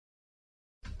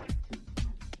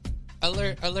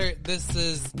Alert, alert, this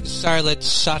is Charlotte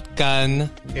Shotgun.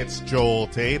 It's Joel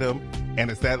Tatum, and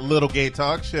it's that Little Gay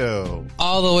Talk Show.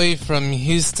 All the way from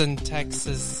Houston,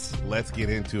 Texas. Let's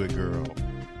get into it, girl.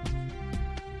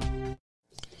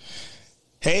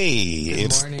 Hey,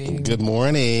 Good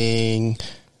morning.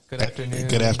 Good afternoon.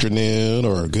 Good afternoon.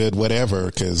 Or good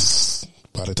whatever, because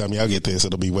by the time y'all get this,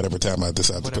 it'll be whatever time I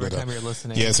decide to put it up. Whatever time you're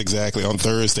listening. Yes, exactly. On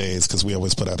Thursdays, because we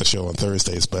always put out a show on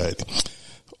Thursdays. But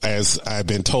as I've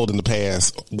been told in the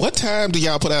past, what time do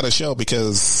y'all put out a show?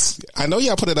 Because I know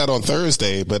y'all put it out on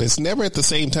Thursday, but it's never at the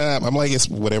same time. I'm like, it's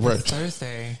whatever. It's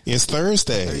Thursday. It's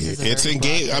Thursday. It's in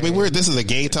gay. I mean, this is a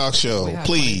gay talk show. We have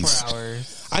Please. 24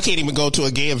 hours. I can't even go to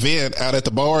a gay event out at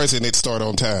the bars and it start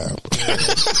on time.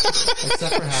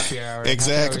 Except for happy hour.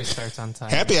 Exactly. Happy hour starts on time.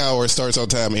 Happy hour starts on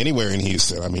time anywhere in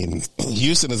Houston. I mean,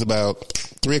 Houston is about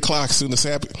 3 o'clock soon as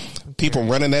happy. People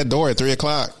running that door at 3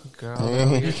 o'clock.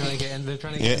 Girl, you're trying to get in. They're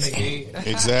trying to get in the gate.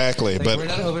 Exactly. Like, but we're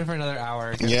not open for another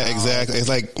hour. Yeah, exactly. It's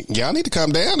like, y'all need to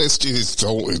come down. It's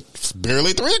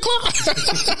barely 3 o'clock.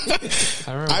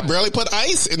 I barely put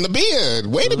ice in the bed.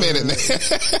 Wait a minute.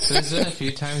 There's been a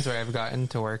few times where I've gotten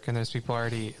to work and there's people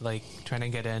already like trying to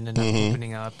get in and not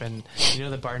opening up. And you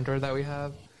know the barn door that we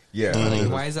have? Yeah. Like,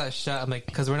 why is that shut? I'm like,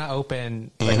 because we're not open.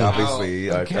 Like, obviously,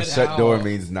 a shut door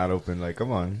means not open. Like,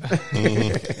 come on.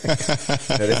 They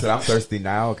said, I'm thirsty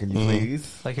now. Can you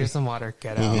please? Like, here's some water.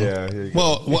 Get out. Yeah. Here you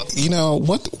go. Well, you know,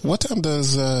 what time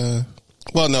does, well,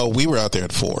 no, we were out there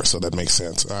at 4, so that makes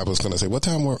sense. I was going to say, what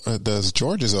time does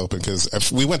George's open?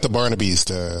 Because we went to Barnaby's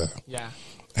to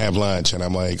have lunch, and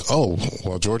I'm like, oh,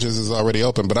 well, George's is already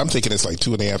open, but I'm thinking it's like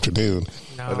 2 in the afternoon.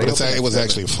 No. But it was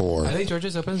actually 4. I think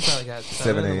George's opens like at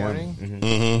 7 in the morning.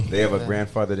 Mm-hmm. They have a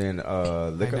grandfathered in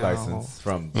liquor license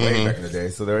from way back in the day,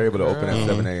 so they're able to open at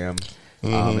 7 a.m.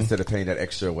 Instead of paying that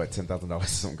extra, $10,000 or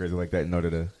something crazy like that in order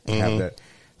to have that.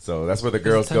 So that's where the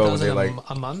girls go when they like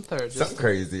a month or just something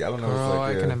crazy. I don't know. Girl, it's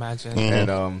like, I can imagine.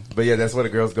 And but yeah, that's where the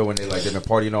girls go when they've been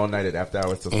partying all night at after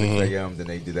hours till 6 a.m. Then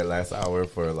they do that last hour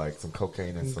for like some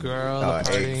cocaine and some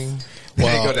eggs. Well,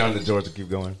 they go down to Georgia and keep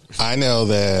going. I know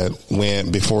that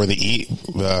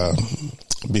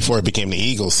before it became the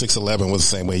Eagles, 611 was the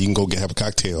same way. You can go have a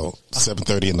cocktail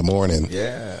 7:30 in the morning.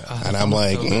 Yeah. And I'm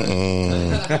like,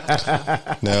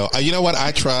 no. You know what?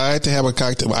 I tried to have a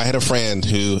cocktail. I had a friend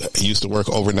who used to work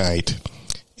overnight,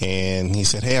 and he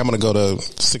said, hey, I'm going to go to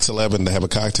 611 to have a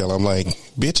cocktail. I'm like,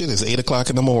 bitch, it is 8 o'clock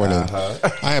in the morning.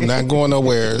 I am not going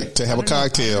nowhere to have a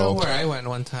cocktail. I know where I went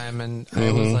one time, and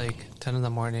I was like 10 in the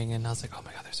morning, and I was like, oh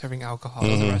my God, they're serving alcohol.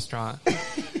 It was a restaurant.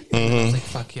 And I was like,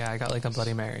 fuck yeah, I got like a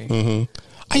Bloody Mary.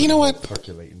 You know what?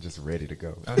 Percolating, just ready to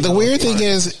go. The weird thing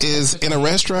is in a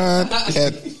restaurant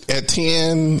at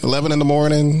 10, 11 in the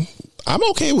morning, I'm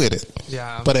okay with it.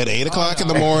 Yeah. But at 8 o'clock in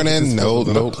the morning, no. I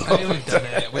mean, we've done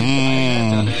it. I've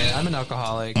done it. I'm an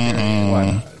alcoholic. Why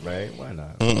not, right? Why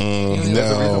not? That's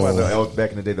the reason why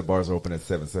back in the day the bars were open at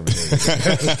 7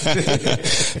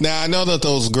 8. Now, I know that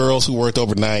those girls who worked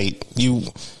overnight,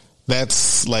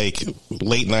 that's like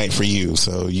late night for you,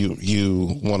 so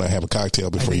you want to have a cocktail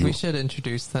before we should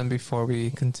introduce them before we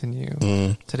continue.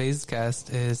 Today's guest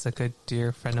is a good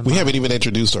dear friend of mine. We haven't even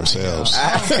introduced ourselves. We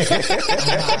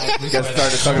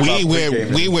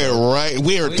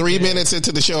are 3 minutes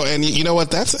into the show, and you know what?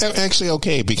 That's actually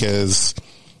okay because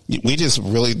we just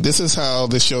really, this is how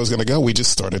this show is going to go. We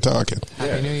just started talking.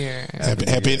 Happy New Year.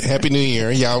 Happy New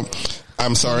Year. Y'all.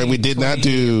 I'm sorry, we did not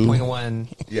do. 1.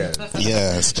 Yeah.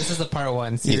 Yes. This is the part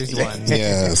 1, series 1.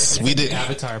 Yes, we did.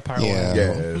 Avatar part 1.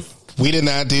 Yes. We did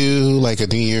not do like a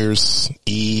New Year's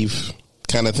Eve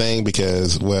kind of thing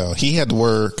because, well, he had to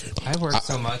work. I worked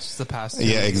so much the past.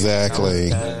 Yeah, exactly.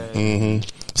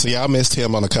 So y'all missed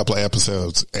him on a couple of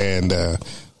episodes, and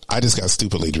I just got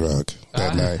stupidly drunk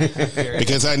that night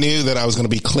because I knew that I was going to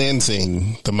be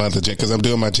cleansing the month of January because I'm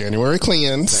doing my January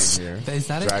cleanse. Same here. Is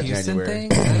that a Houston thing?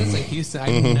 That is a Houston.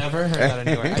 I've never heard that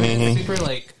anywhere. I mean, it's super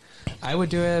like, I would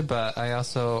do it, but I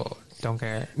also don't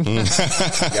care. I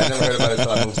never heard about it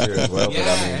until I moved here as well. Yeah,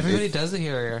 but I mean, everybody does it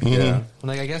here. Yeah.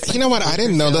 Like, I guess. Like, you know what? I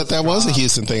didn't know that was a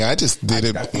Houston thing. I just did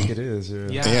it. I think it is.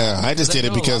 Yeah, I just did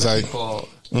it because like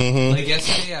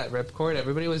yesterday at Ripcord,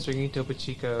 everybody was drinking Topo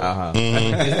Chico. I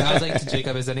was like to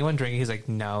Jacob, is anyone drinking? He's like,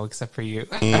 no, except for you.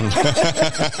 The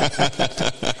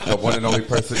one and only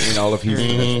person in all of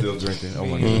Houston that's still drinking. Oh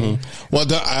my God. Well,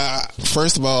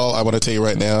 first of all, I want to tell you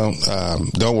right now,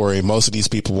 don't worry. Most of these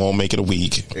people won't make it a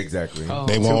week. Exactly.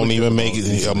 They won't even make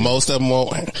it. Most of them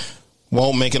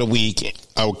won't make it a week.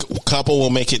 A couple will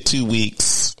make it 2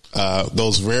 weeks.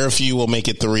 Those very few will make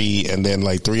it 3, and then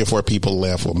like 3 or 4 people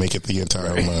left will make it the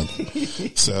entire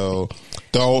month. So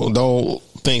Don't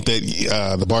think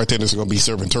that the bartenders are going to be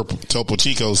serving Topo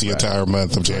Chicos the entire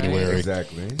month of January.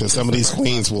 Exactly. Because some of these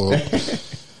queens will.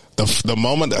 The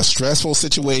moment a stressful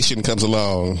situation comes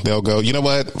along, they'll go, you know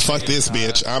what? Fuck this,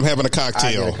 bitch. I'm having a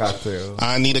cocktail.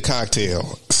 I need a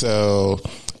cocktail. So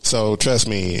trust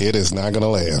me, it is not going to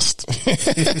last.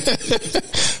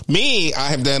 Me, I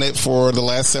have done it for the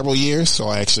last several years, so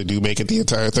I actually do make it the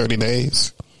entire 30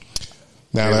 days.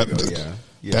 Now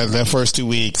that first 2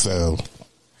 weeks,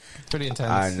 pretty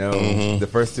intense. I know. Mm-hmm. The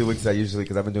first 2 weeks I usually,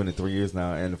 because I've been doing it 3 years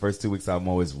now, and the first 2 weeks I'm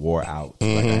always wore out.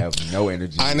 Like I have no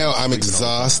energy. I know. I'm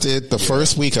exhausted. The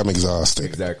first week I'm exhausted.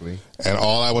 Exactly. And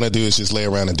all I want to do is just lay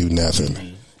around and do nothing.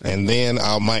 Mm-hmm. And then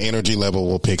my energy level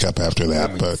will pick up after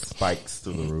that. But spikes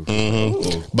through the roof.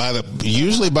 Mm-hmm.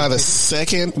 Usually by the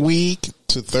second week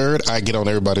to third, I get on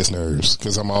everybody's nerves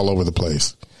because I'm all over the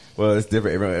place. Well, it's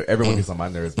different. Everyone gets on my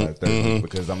nerves by the third week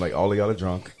because I'm like, all of y'all are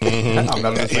drunk. I'm not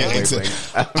on the same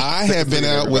wavelength. I have been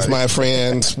out with my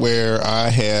friends where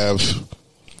they're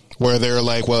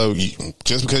like, well,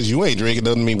 just because you ain't drinking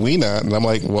doesn't mean we not. And I'm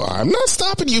like, well, I'm not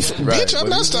stopping you. Bitch, I'm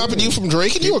not stopping you from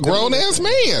drinking. You a grown-ass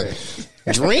man.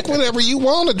 Drink whatever you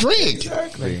want to drink.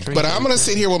 Exactly. But I'm going to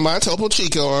sit here with my Topo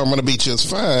Chico. I'm going to be just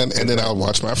fine. And then I'll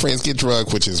watch my friends get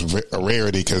drunk, which is a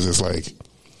rarity because it's like,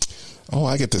 oh,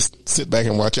 I get to sit back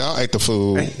and watch y'all act the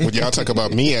fool. When y'all talk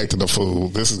about me acting the fool,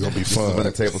 this is going to be fun. When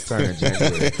the tables turn in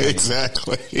January.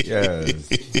 Exactly. Yes.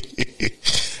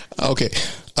 Okay.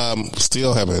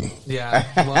 Still haven't. Yeah.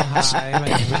 Well, hi. My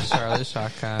name is Charlotte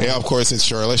Shotgun. Yeah, of course, it's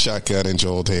Charlotte Shotgun and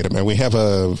Joel Tatum. And we have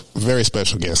a very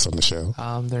special guest on the show.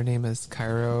 Their name is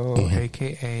Cairo,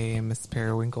 a.k.a. Miss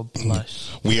Periwinkle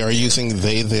Blush. We are using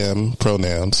they, them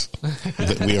pronouns.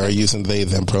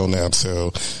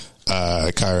 So,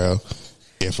 Cairo,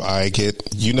 if I get,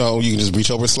 you can just reach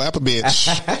over and slap a bitch.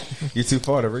 You're too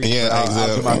far to reach. Yeah,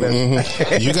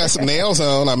 exactly. You got some nails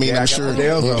on. I mean, I'm sure.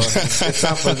 Nails on. It's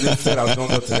time for this set. I was going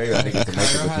to go today. I think it's to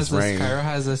make it with this rain. Cairo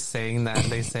has this saying that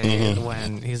they say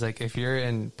when he's like, if you're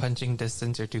in punching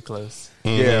distance, you're too close.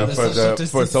 Yeah,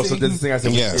 for social distancing, I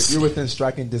said, if you're within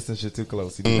striking distance, you're too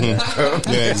close. You do that.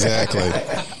 Yeah,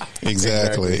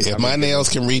 exactly. If my nails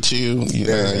can reach you,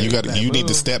 you need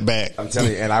to step back. I'm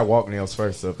telling you, and I walk nails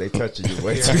first, so if they touch you, you're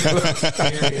way too close.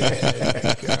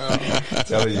 I'm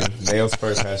telling you, nails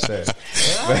first hashtag.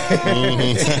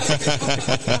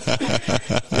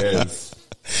 Yes.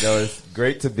 No, it's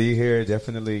great to be here.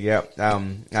 Definitely, yeah.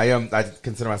 I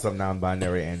consider myself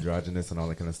non-binary, androgynous, and all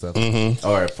that kind of stuff.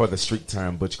 Or for the street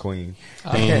term, butch queen. So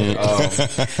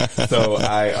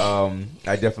I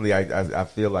definitely I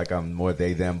feel like I'm more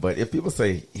they them. But if people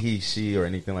say he, she, or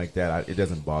anything like that, it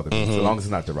doesn't bother me. So long as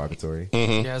it's not derogatory.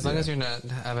 Yeah, as long as you're not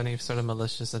have any sort of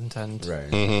malicious intent.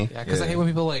 Right. Yeah, because I hate when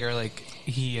people are like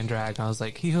he and drag, and I was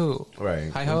like he who.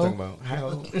 Right. Hi ho. Hi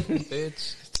ho.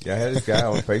 Bitch. Yeah, I had this guy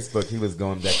on Facebook. He was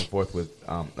going back and forth with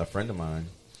a friend of mine,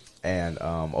 and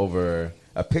over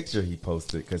a picture he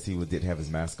posted because he didn't have his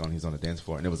mask on. He was on the dance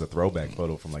floor, and it was a throwback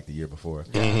photo from like the year before.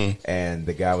 And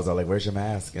the guy was all like, "Where's your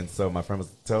mask?" And so my friend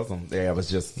tells him, "Yeah, it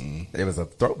was just it was a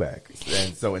throwback."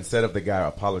 And so instead of the guy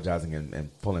apologizing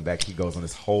and pulling back, he goes on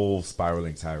this whole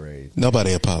spiraling tirade.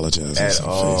 Nobody apologizes at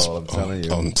all. I'm telling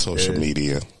you, on social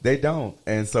media, they don't.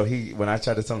 And so when I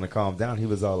tried to tell him to calm down, he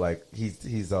was all like,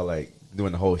 he's all like,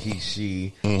 doing the whole he,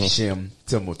 she, shim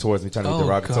towards me, trying to be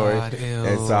derogatory. God,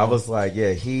 and so I was like,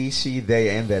 yeah, he, she,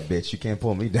 they, and that bitch. You can't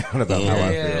pull me down about how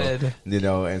I feel.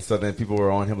 And so then people were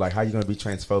on him like, how you going to be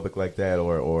transphobic like that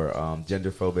or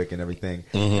genderphobic and everything.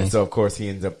 And so, of course, he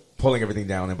ends up pulling everything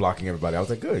down and blocking everybody. I was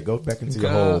like, good, go back into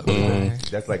your hole.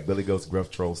 That's like Billy Goat's gruff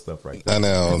troll stuff right there. I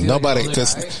know. Nobody,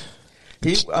 because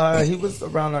he was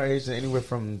around our age, anywhere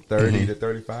from 30 to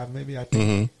 35, maybe, I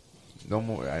think. No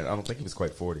more. I don't think he was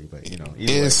quite 40, but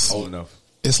he's old enough.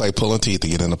 It's like pulling teeth to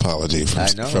get an apology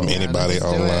from anybody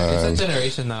online. It's a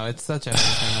generation, though. It's such a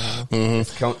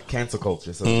It's cancel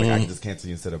culture, so it's like I can just cancel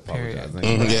you instead of apologizing.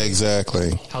 Yeah,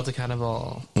 exactly. Held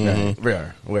accountable.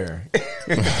 Where?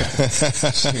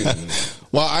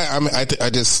 Well,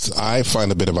 I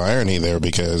find a bit of irony there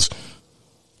because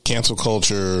cancel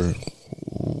culture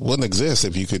wouldn't exist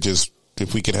if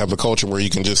we could have a culture where you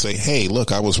can just say, "Hey,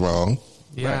 look, I was wrong."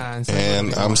 Yeah,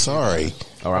 and I'm sorry.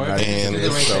 Or I'm not doing the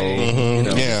right thing.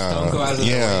 Don't go out of the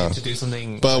way to do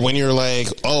something. But when you're like,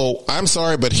 oh, I'm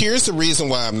sorry, but here's the reason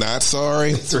why I'm not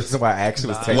sorry. It's the reason why I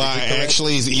actually was taking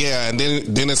and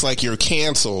then it's like you're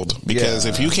canceled because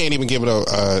if you can't even give it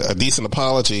a decent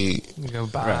apology, go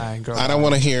bye. I don't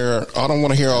want to hear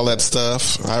all that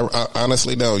stuff. I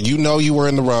honestly don't. You were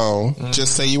in the wrong.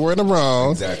 Just say you were in the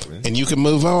wrong. Exactly. And you can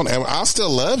move on. And I'll still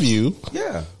love you.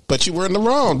 Yeah. but you were in the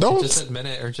wrong. Don't just admit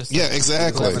it, or just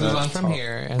exactly. Let's move on from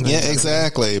here. And then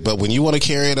exactly. But when you want to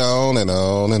carry it on and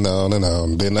on and on and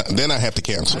on, then I have to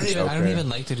cancel. I don't even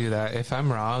like to do that. If I'm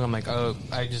wrong, I'm like,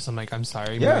 I'm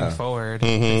sorry. Moving forward,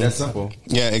 that's simple.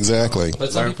 Yeah, exactly.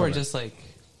 But some people are just like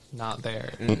not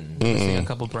there. Missing a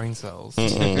couple brain cells. More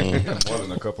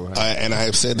than a couple. And I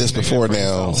have said this before.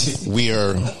 Now we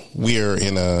are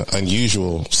in an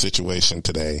unusual situation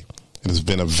today. It has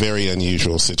been a very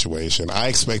unusual situation. I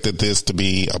expected this to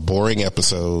be a boring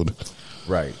episode.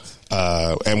 Right.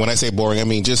 And when I say boring, I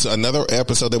mean just another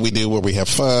episode that we do where we have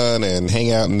fun and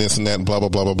hang out and this and that and blah, blah,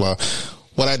 blah, blah, blah.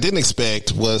 What I didn't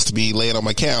expect was to be laying on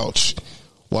my couch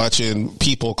watching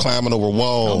people climbing over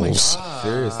walls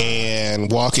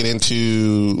and walking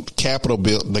into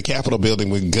the Capitol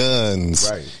building with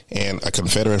guns and a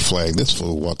Confederate flag. This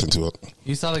fool walked into it.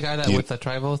 You saw the guy with the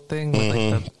tribal thing? With like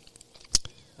the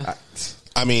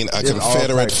I mean, a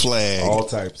Confederate flag. All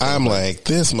types. I'm like,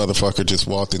 this motherfucker just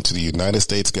walked into the United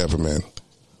States government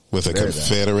with a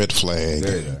Confederate flag.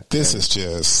 This is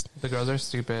just... The girls are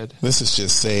stupid. This is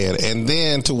just sad. And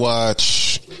then to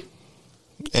watch...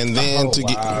 And then get...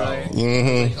 Like,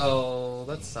 oh,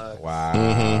 that sucks.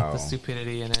 Wow. The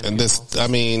stupidity in it. And this, I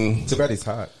mean... Too bad he's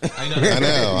hot. I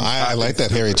know. I like that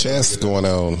hairy chest going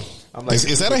on. Like,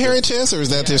 is that a hairy chest or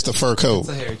is that just a fur coat? It's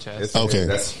a hairy chest. Okay.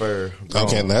 That's fur.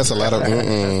 Okay, that's a lot of...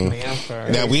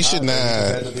 Now, we should not...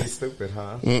 That'd be stupid,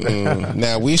 huh?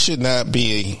 Now, we should not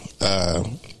be...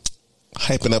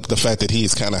 hyping up the fact that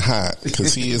he's kind of hot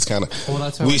because he is kind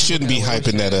of. We shouldn't be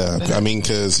hyping that up. I mean,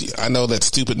 because I know that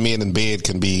stupid men in bed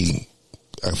can be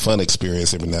a fun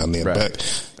experience every now and then,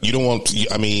 but you don't want.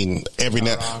 I mean, every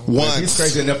now once he's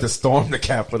crazy enough to storm the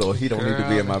Capitol, he don't need to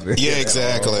be in my bed. Yeah,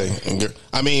 exactly.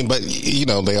 I mean, but you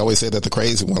know, they always say that the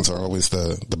crazy ones are always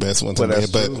the best ones in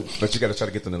bed. But you got to try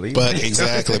to get them to leave. But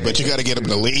exactly, but you got to get them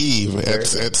to leave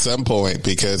at some point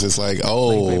because it's like,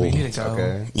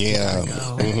 okay, yeah,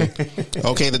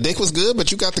 okay, the dick was good,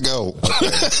 but you got to go.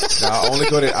 Now,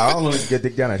 I only get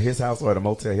dick down at his house or at a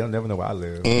motel. He'll never know where I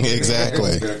live.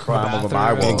 Exactly. He's gonna climb over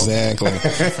my wall. Exactly.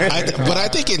 But I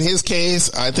think in his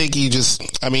case, I think you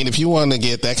just, I mean, if you want to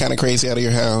get that kind of crazy out of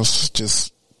your house,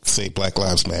 just say Black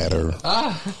Lives Matter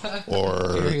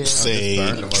or say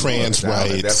trans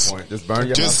rights. Just burn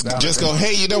your house down. Just go,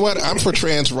 hey, you know what? I'm for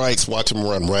trans rights. Watch him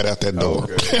run right out that door.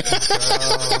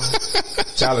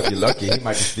 Child, if you're lucky, he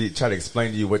might just try to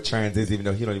explain to you what trans is, even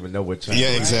though he don't even know what trans is.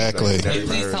 Yeah, exactly.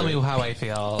 Please tell me how I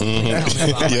feel.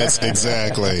 Yes,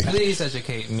 exactly. Please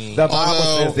educate me. The Bible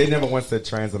says they never once said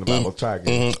trans in the Bible. Try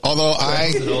again. Although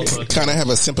I kind of have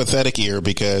a sympathetic ear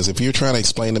because if you're trying to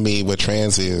explain to me what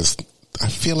trans is, I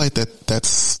feel like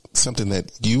that's something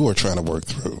that you are trying to work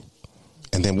through.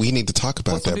 And then we need to talk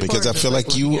about that because I feel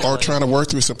like you are trying to work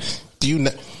through some. Do you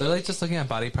know? They're like just looking at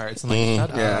body parts and like,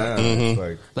 shut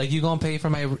up. Like you gonna pay for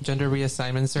my gender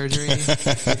reassignment surgery?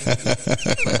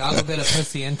 Like I'll go get a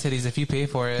pussy and titties if you pay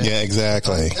for it. Yeah,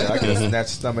 exactly. I can snatch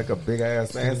stomach, a big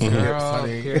ass Girl,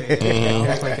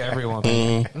 like every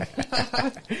woman.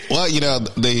 Well, you know,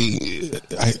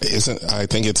 I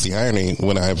think it's the irony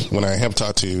when I have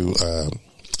talked to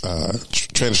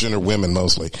transgender women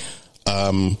mostly.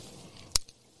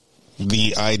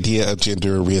 The idea of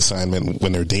gender reassignment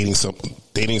when they're dating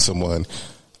someone,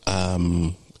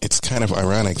 it's kind of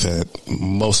ironic that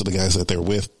most of the guys that they're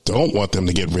with don't want them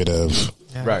to get rid of.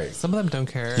 Yeah. Right. Some of them don't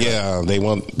care. Yeah, they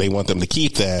want them to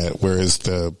keep that, whereas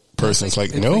the person's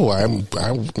like, no, I'm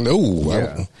no.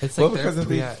 Yeah. It's like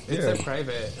their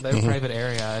private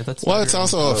area. That's it's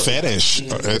also a fetish.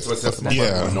 It's what sets them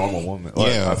apart from a normal woman. Or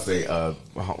I say a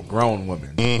grown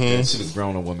woman. And she was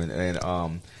grown a woman,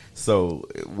 and so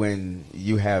when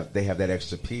they have that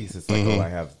extra piece, it's like, I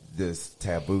have this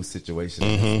taboo situation.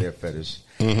 It's their fetish.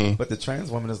 But the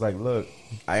trans woman is like, look,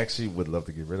 I actually would love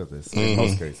to get rid of this in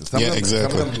most cases. Some of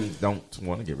them don't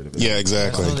want to get rid of it. Yeah,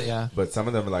 exactly. But some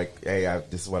of them are like, hey,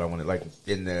 this is what I wanted. Like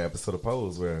in the episode of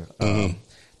Pose where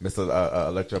Miss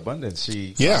Electra Abundance,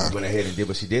 she went ahead and did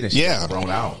what she did, and she got thrown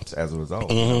out as a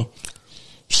result.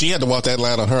 She had to walk that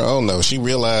line on her own, though. She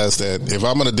realized that if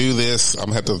I'm going to do this,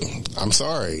 I'm going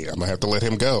to have to let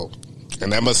him go.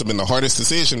 And that must have been the hardest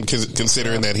decision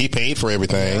considering that he paid for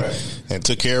everything and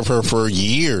took care of her for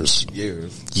years.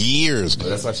 But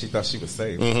that's why she thought she was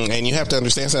safe. And you have to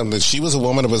understand something, that she was a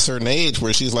woman of a certain age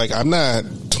where she's like, I'm not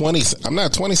 20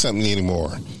 something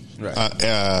anymore.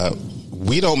 Right.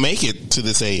 We don't make it to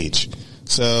this age.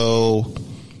 So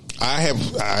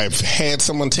I've had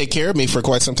someone take care of me for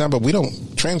quite some time, but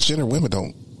transgender women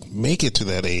don't make it to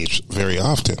that age very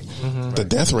often. The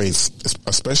death rates,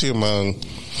 especially among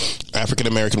African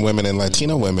American women and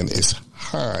Latino women, is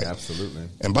high. Absolutely.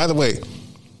 And by the way,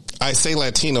 I say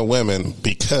Latino women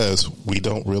because we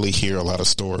don't really hear a lot of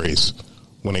stories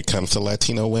when it comes to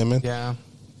Latino women. Yeah.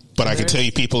 But I can tell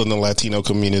you, people in the Latino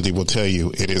community will tell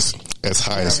you it is as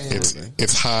high as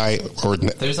it's high, or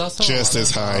there's also just as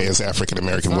high as African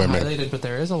American women. Highlighted, but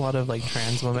there is a lot of like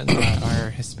trans women that are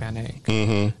Hispanic.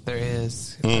 Mm-hmm. There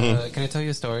is. Mm-hmm. Can I tell you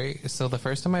a story? So the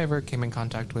first time I ever came in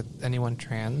contact with anyone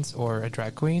trans or a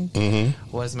drag queen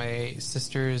was my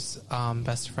sister's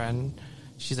best friend.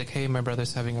 She's like, "Hey, my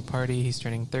brother's having a party. He's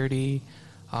turning 30.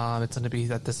 It's going to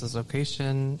be at this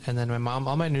location." And then my mom,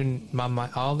 all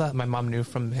that my mom knew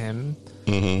from him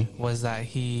was that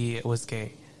he was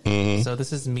gay. Mm-hmm. So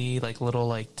this is me, like little,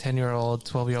 like 10-year-old,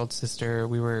 12-year-old sister.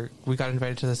 We got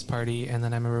invited to this party, and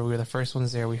then I remember we were the first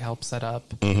ones there. We helped set up.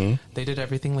 Mm-hmm. They did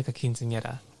everything like a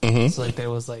quinceañera. Mm-hmm. So like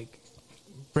there was like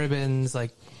ribbons,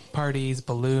 like parties,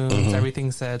 balloons.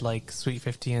 Everything said like Sweet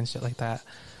 50 and shit like that.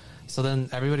 So then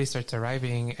everybody starts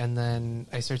arriving, and then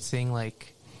I start seeing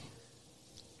like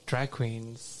drag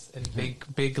queens and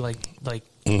big like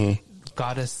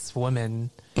goddess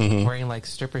women wearing like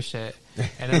stripper shit.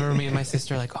 And I remember me and my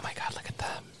sister like, "Oh my god, look at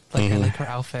them!" Like I like her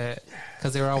outfit,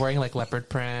 because they were all wearing like leopard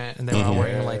print, and they were all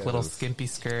wearing like little skimpy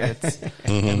skirts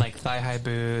and like thigh high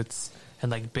boots and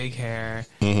like big hair.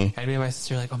 And me and my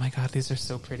sister were like, "Oh my god, these are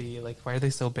so pretty! Like, why are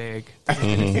they so big?" And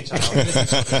then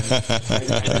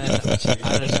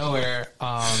out of nowhere,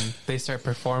 they start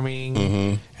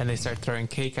performing and they start throwing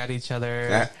cake at each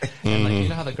other, and like, you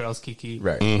know how the girls kiki,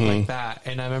 right? Like that.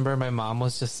 And I remember my mom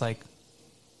was just like,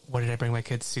 "What did I bring my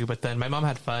kids to?" But then my mom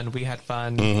had fun. We had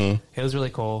fun. It was really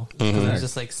cool because it was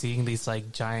just like seeing these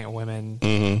like giant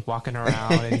women walking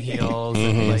around in heels.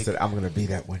 And like, said, "I'm gonna be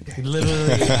that one day."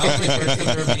 Literally, that was my first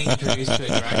time ever being introduced to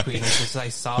a drag queen. It's just I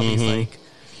saw these like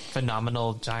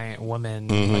phenomenal giant women.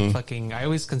 Like fucking, I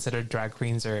always considered drag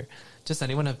queens or just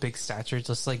anyone of big stature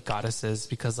just like goddesses,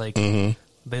 because like they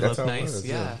look nice.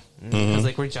 Yeah, because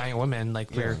like we're giant women.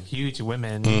 Like we're huge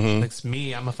women. Like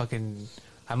me, I'm a fucking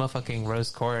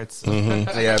rose quartz.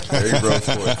 Yeah, very rose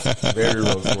quartz. Very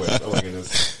rose quartz. Oh my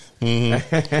goodness.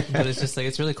 But it's just like,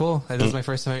 it's really cool. This is my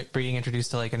first time being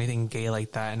introduced to like anything gay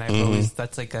like that, and I've always,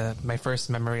 that's like my first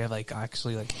memory of like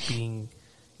actually like being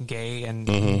gay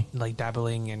and like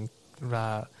dabbling and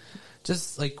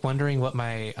just like wondering what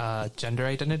my gender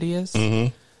identity is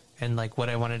and like what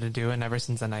I wanted to do. And ever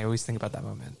since then, I always think about that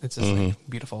moment. It's just like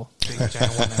beautiful, big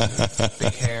giant woman,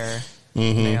 big hair.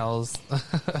 Nails.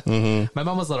 My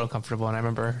mom was a little uncomfortable, and I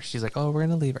remember she's like, "Oh, we're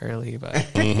gonna leave early," but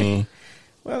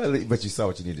well, at least, but you saw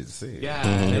what you needed to see. Yeah,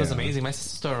 and it was amazing. My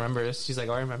sister still remembers. She's like,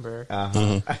 "Oh, I remember."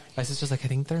 My sister's like, "I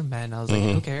think they're men." I was like,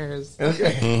 "Who cares?"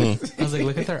 Okay. I was like,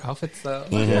 "Look at their outfits, though."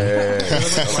 They look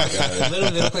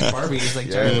like Barbies,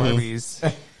 like giant Barbies.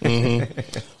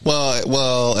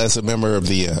 Well, as a member of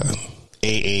the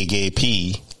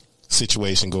AAGP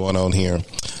situation going on here,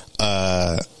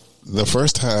 the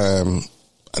first time,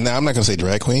 now I'm not going to say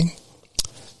drag queen.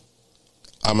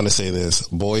 I'm going to say this,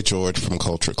 Boy George from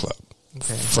Culture Club.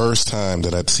 Okay. First time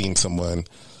that I'd seen someone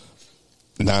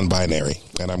non-binary.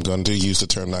 And I'm going to use the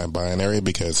term non-binary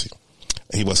because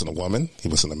he wasn't a woman, he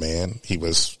wasn't a man, he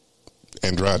was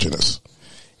androgynous.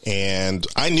 And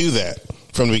I knew that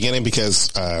from the beginning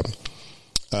because I'd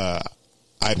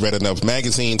read enough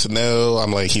magazine to know.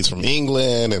 I'm like, he's from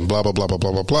England and blah, blah, blah, blah,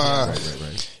 blah, blah, blah.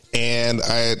 Right. And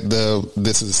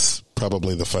this is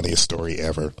probably the funniest story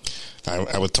ever.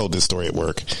 I was told this story at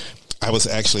work. I was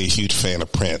actually a huge fan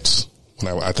of Prince.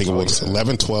 I think it was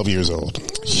 11, 12 years old.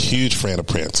 Huge fan of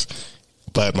Prince.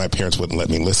 But my parents wouldn't let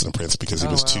me listen to Prince because he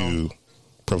was too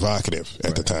provocative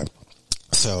at the time.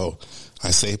 So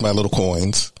I saved my little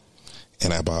coins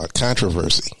and I bought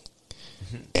Controversy.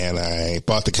 And I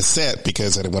bought the cassette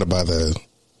because I didn't want to buy the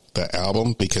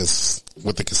album, because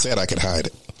with the cassette I could hide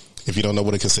it. If you don't know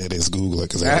what a cassette is, Google it,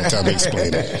 because I don't have time to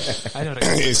explain it. I know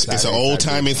it's an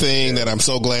old-timey thing that I'm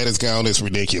so glad it's gone. It's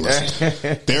ridiculous.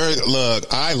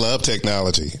 Look, I love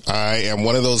technology. I am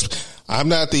one of those. I'm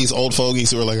not these old fogies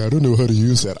who are like, I don't know how to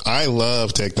use that. I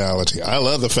love technology. I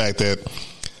love the fact that,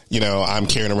 you know, I'm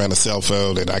carrying around a cell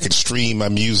phone and I can stream my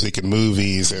music and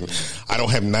movies, and I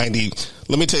don't have 90.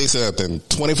 Let me tell you something.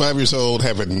 25 years old,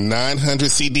 having 900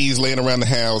 CDs laying around the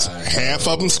house, half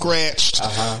of them scratched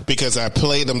because I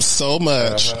played them so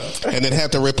much and then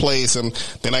had to replace them.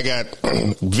 Then I got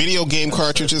video game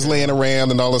cartridges laying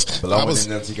around and all this. You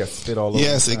got spit all over.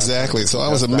 Yes, exactly. So I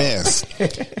was a mess.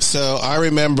 So I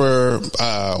remember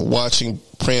watching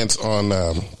Prince on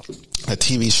a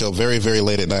TV show very, very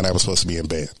late at night. I was supposed to be in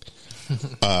bed.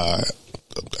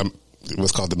 It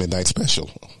was called The Midnight Special,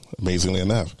 amazingly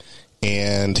enough.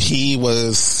 And I think he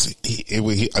was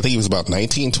about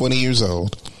 19, 20 years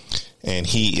old. And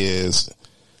he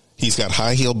He's got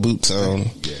high heel boots on.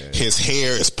 Yeah. His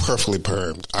hair is perfectly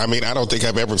permed. I mean, I don't think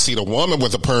I've ever seen a woman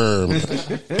with a perm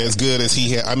as good as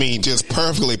he had. I mean, just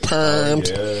perfectly permed.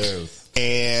 Yes.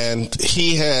 And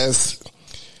he has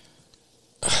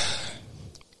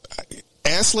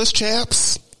assless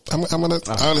chaps.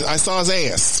 I saw his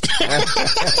ass.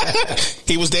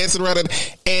 He was dancing around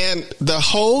it, and the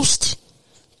host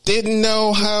didn't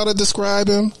know how to describe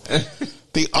him.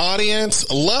 The audience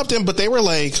loved him, but they were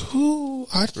like, "Who?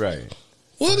 Right?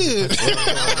 What is?"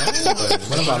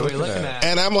 What are we looking at?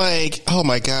 And I'm like, "Oh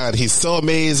my God, he's so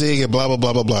amazing!" And blah blah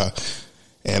blah blah blah.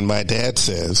 And my dad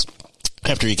says,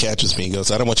 after he catches me, he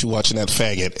goes, "I don't want you watching that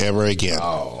faggot ever again."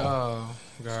 Oh,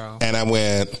 girl. And I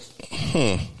went,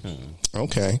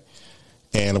 okay.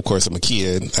 And of course, I'm a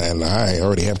kid, and I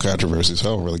already have controversy, so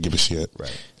I don't really give a shit.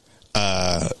 Right.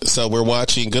 So we're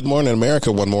watching Good Morning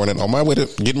America one morning on my way to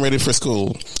getting ready for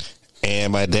school,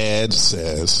 and my dad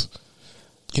says,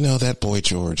 "You know, that boy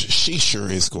George, she sure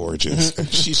is gorgeous.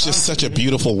 She's just such a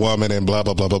beautiful woman," and blah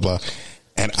blah blah blah blah.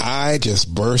 And I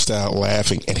just burst out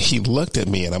laughing, and he looked at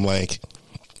me, and I'm like,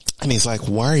 and he's like,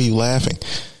 "Why are you laughing?"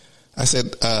 I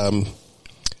said,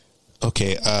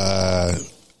 "Okay,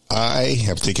 I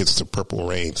have tickets to Purple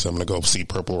Rain, so I'm going to go see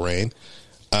Purple Rain.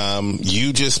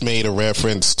 You just made a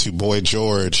reference to Boy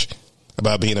George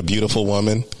about being a beautiful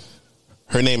woman.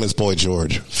 Her name is Boy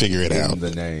George. Figure it out."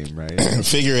 The name, right?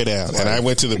 Figure it out. And I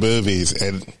went to the movies,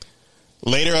 and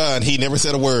later on, he never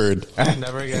said a word.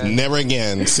 Never again. Never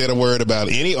again said a word about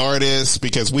any artist,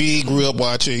 because we grew up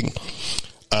watching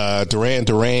Duran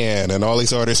Duran and all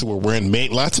these artists who were wearing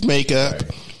lots of makeup.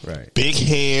 Right. Big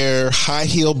hair, high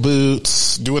heel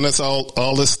boots, doing us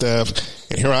all this stuff.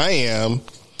 And here I am,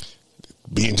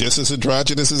 being just as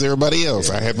androgynous as everybody else.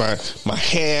 Yeah. I had my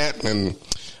hat and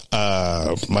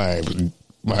my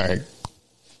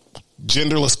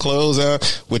genderless clothes on,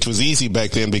 which was easy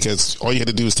back then because all you had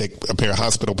to do was take a pair of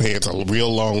hospital pants, a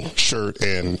real long shirt,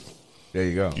 and there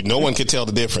you go. No one could tell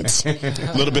the difference. A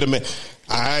little bit of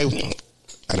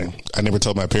I never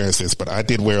told my parents this, but I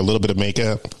did wear a little bit of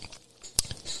makeup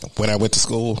when I went to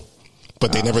school,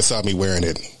 but they never saw me wearing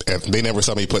it. They never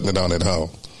saw me putting it on at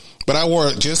home. But I wore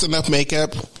just enough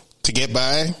makeup to get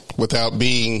by without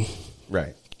being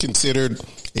considered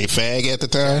a fag at the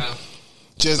time. Yeah.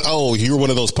 Just, you were one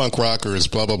of those punk rockers,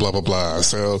 blah, blah, blah, blah, blah.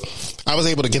 So I was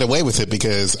able to get away with it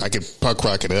because I could punk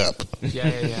rock it up.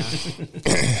 Yeah.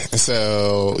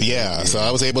 So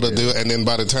I was able to do it. And then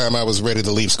by the time I was ready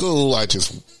to leave school, I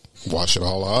just wash it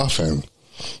all off and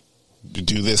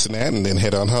do this and that, and then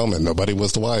head on home, and nobody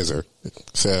was the wiser.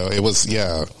 So it was,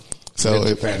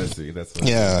 So fantasy. That's what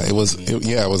it was.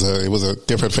 It was a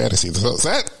different fantasy. So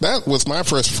that was my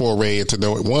first foray into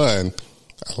knowing, one,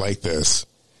 I like this,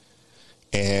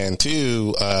 and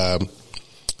two, kind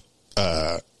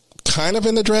of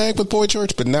in the drag with Boy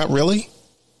George, but not really.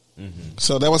 Mm-hmm.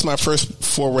 So that was my first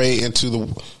foray into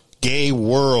the gay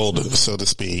world, so to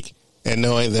speak, and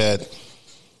knowing that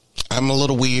I'm a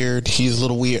little weird, he's a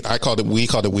little weird. We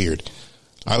called it weird.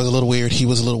 I was a little weird, he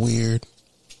was a little weird.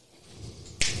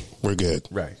 We're good.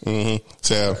 Right. Mm-hmm.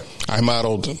 So I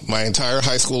modeled my entire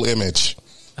high school image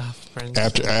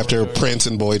after Prince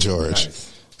and Boy George. Nice.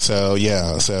 So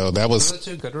so that was. Those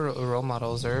are two good role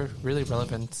models. They're really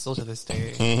relevant still to this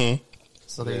day. Mm-hmm.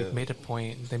 So they made a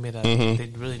point. They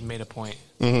really made a point.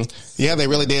 Mm-hmm. Yeah, they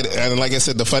really did. And like I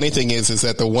said, the funny thing is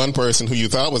that the one person who you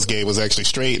thought was gay was actually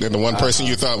straight, and the one person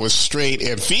you thought was straight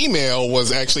and female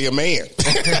was actually a man.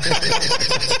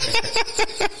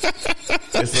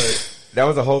 It's like, that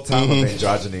was a whole time of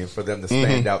androgyny for them to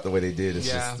stand out the way they did. It's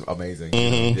just amazing.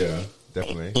 Mm-hmm. Yeah,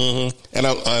 definitely. Mm-hmm.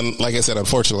 And like I said,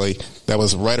 unfortunately, that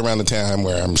was right around the time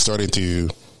where I'm starting to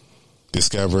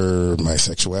discover my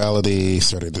sexuality,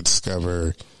 started to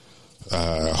discover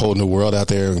a whole new world out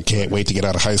there, and can't wait to get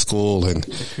out of high school and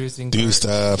do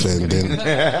stuff, and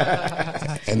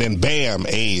then bam,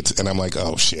 AIDS, and I'm like,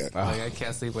 oh shit! Like, I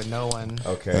can't sleep with no one.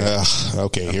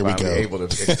 Okay, here we go. Able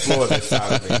to explore this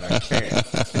side of me, and I can't.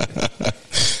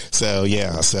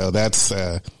 So that's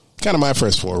kind of my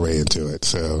first foray into it.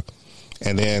 So,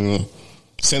 and then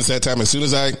since that time, as soon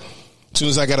as I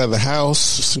got out of the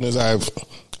house, as soon as I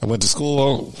went to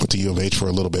school, went to U of H for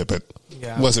a little bit, but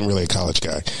wasn't really a college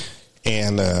guy.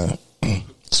 And as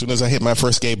soon as I hit my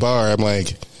first gay bar, I'm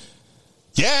like,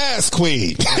 yes,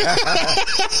 queen.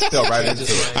 Fell right into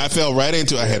it. I fell right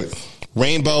into it. I had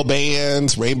rainbow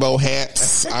bands, rainbow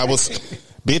hats. I was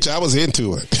Bitch, I was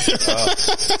into it.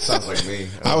 Sounds like me.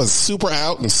 I was super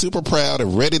out and super proud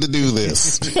and ready to do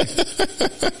this.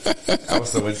 I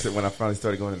also when I finally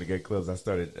started going into gay clubs, I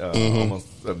started almost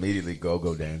immediately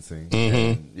go-go dancing.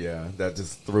 And yeah, that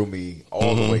just threw me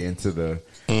all the way into the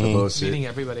bullshit. Meeting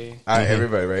everybody.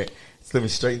 Everybody, right? Threw me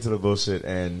straight into the bullshit,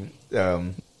 and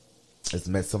it's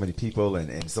met so many people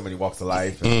and so many walks of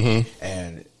life,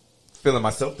 and feeling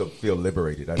myself to feel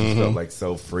liberated. I just felt like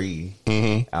so free.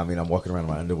 I mean, I'm walking around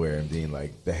in my underwear and being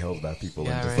like beheld by people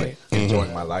and just like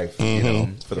enjoying my life, you know,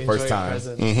 for the first time.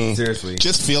 Seriously.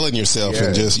 Just feeling yourself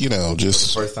and just, you know,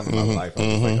 just. For the first time in my life, I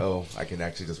was like, oh, I can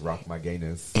actually just rock my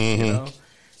gayness, you know?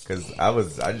 Because I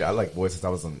like boys since I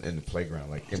was in the playground.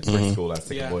 Like in preschool, I was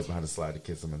taking boys behind the slide to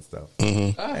kiss them and stuff.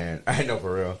 And I know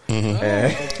for real.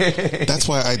 That's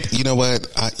why you know what?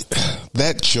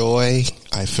 That joy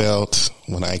I felt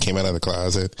when I came out of the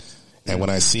closet, and when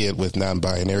I see it with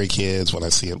non-binary kids, when I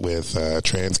see it with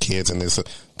trans kids, and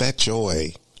that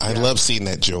joy, I love seeing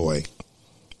that joy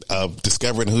of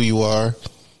discovering who you are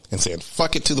and saying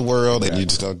 "fuck it" to the world, and you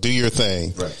just don't do your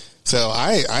thing. Right. So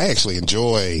I actually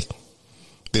enjoy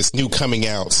this new coming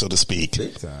out, so to speak.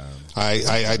 Big time.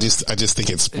 I just think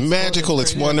it's magical.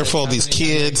 It's wonderful. These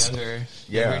kids,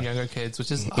 younger kids,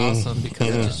 which is awesome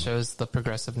because it just shows the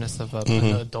progressiveness of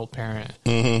an adult parent.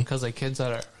 Because like kids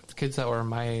that were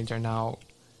my age are now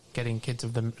getting kids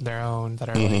of their own that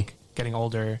are like getting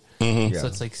older. So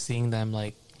it's like seeing them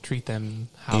like treat them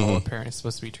how a parent is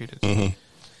supposed to be treated.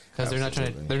 Because they're not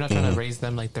trying to raise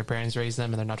them like their parents raised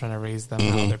them, and they're not trying to raise them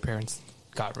how their parents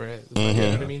got rid. You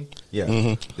know what I mean?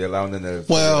 Yeah. They're allowing them to.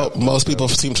 Well, most people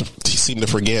seem to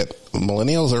forget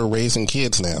millennials are raising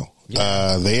kids now.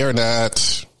 They are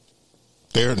not.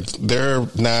 They're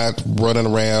not running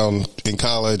around in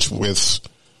college with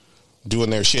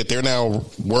doing their shit. They're now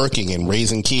working and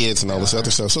raising kids and all this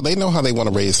other stuff. So they know how they want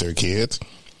to raise their kids.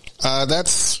 I'm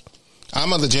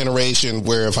of the generation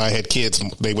where if I had kids,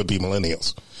 they would be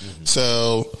millennials.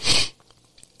 So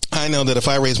I know that if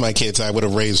I raised my kids, I would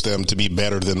have raised them to be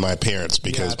better than my parents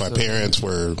because my parents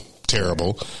were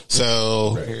terrible.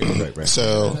 So,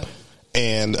 so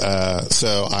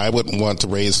I wouldn't want to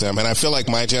raise them. And I feel like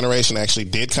my generation actually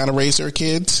did kind of raise their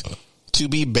kids to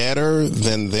be better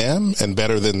than them and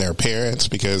better than their parents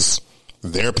because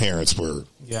their parents were,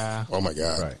 oh my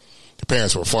God. Right. Their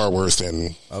parents were far worse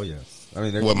than I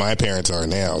mean, what my parents are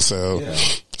now. So,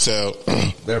 so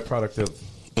they're a product of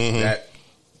that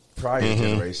prior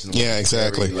generation. Yeah,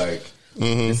 exactly. Very, like,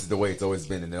 this is the way it's always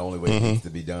been and the only way it needs to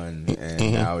be done.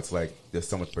 And now it's like there's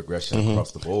so much progression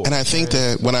across the board. And I think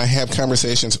that when I have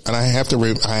conversations, and I have to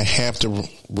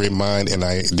remind, and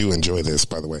I do enjoy this,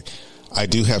 by the way, I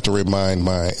do have to remind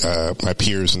my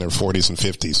peers in their 40s and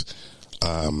 50s.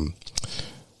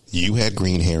 You had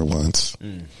green hair once.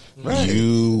 Right.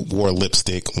 You wore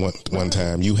lipstick one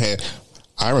time.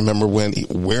 I remember when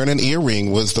wearing an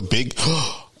earring was the big,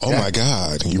 oh my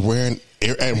God, you're wearing,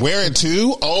 and wearing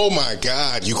two? Oh my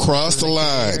God, you crossed the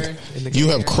line. You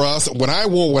have crossed, when I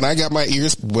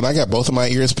got both of my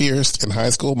ears pierced in high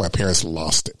school, my parents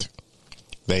lost it.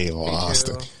 They lost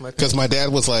it. Because my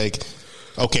dad was like,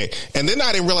 okay. And then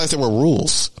I didn't realize there were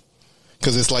rules.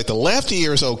 Because it's like the left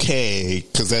ear is okay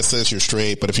because that says you're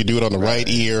straight, but if you do it on the right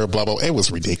ear, blah blah, it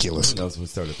was ridiculous. Who knows who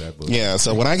started that book? Yeah,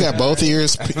 so when I got both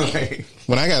ears,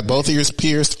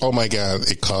 pierced, oh my God,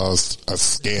 it caused a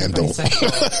scandal.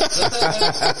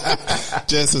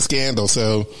 Just a scandal.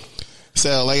 So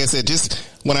like I said, just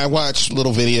when I watch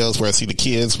little videos where I see the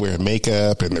kids wearing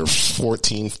makeup and they're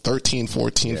 13, 14,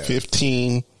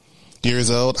 15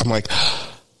 years old, I'm like,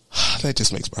 that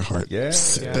just makes my heart.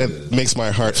 That makes my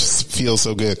heart feel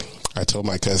so good. I told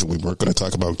my cousin we weren't going to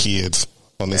talk about kids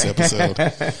on this episode.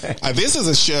 This is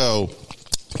a show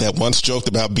that once joked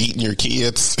about beating your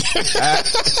kids.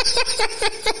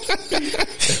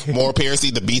 More parents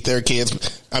need to beat their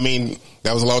kids. I mean,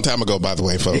 that was a long time ago, by the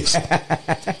way, folks.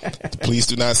 Please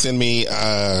do not send me.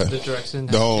 The direction.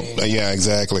 Don't. Yeah,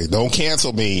 exactly. Don't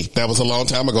cancel me. That was a long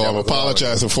time ago. I'm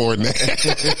apologizing for it.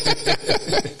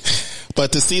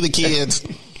 But to see the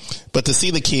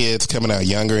kids coming out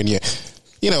younger and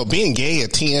being gay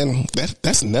at 10,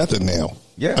 that's nothing now.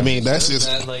 Yeah, I mean that's just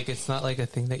like it's not like a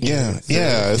thing that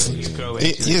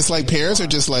it's like parents are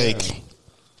just like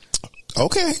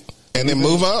okay, and then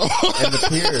move on. And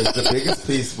the biggest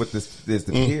piece with this is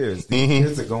the peers. These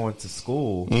kids are going to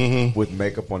school with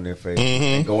makeup on their face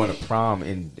and going to prom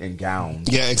in gowns.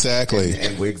 Yeah, exactly.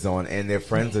 And wigs on, and their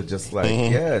friends are just like,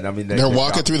 I mean, they're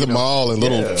walking through the mall in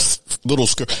little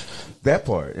skirt. That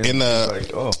part in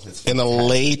the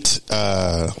late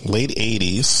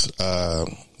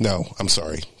 80s. No, I'm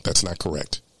sorry, that's not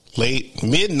correct.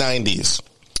 Mid 90s.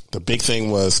 The big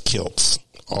thing was kilts.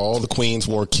 All the queens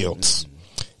wore kilts.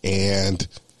 And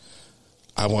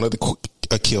I wanted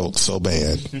a kilt so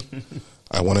bad.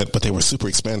 But they were super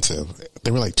expensive.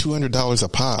 They were like $200 a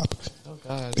pop. Oh,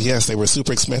 God. Yes, they were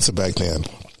super expensive back then.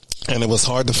 And it was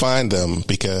hard to find them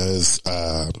because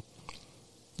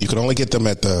you could only get them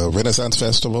at the Renaissance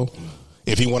Festival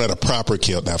if you wanted a proper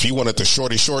kilt. Now, if you wanted the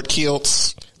shorty short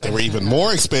kilts, they were even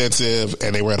more expensive,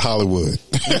 and they were at Hollywood,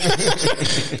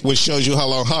 which shows you how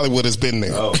long Hollywood has been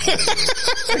there. Oh.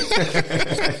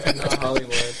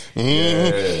 Hollywood.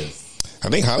 Yes. I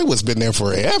think Hollywood's been there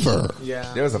forever.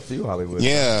 Yeah. There was a few Hollywood.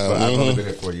 Yeah. But I've only been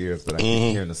there 4 years, but I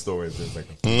keep hearing the stories. There's like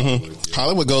a few Hollywood.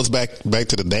 Hollywood goes back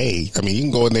to the day. I mean, you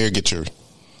can go in there, get your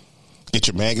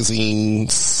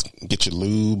magazines, get your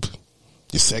lube,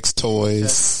 your sex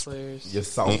toys, your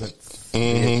solvents.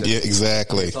 Yeah,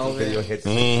 exactly. Video hits.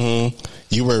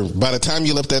 You were, by the time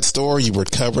you left that store, you were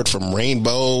covered from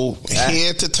rainbow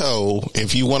head to toe.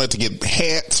 If you wanted to get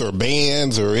hats or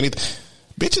bands or anything,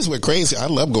 bitches went crazy. I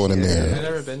love going in there. I've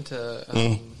never been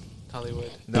to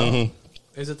Hollywood. No.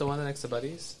 Is it the one next to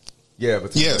Buddy's? Yeah,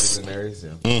 but yes. and Mary's,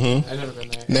 yeah. I've never been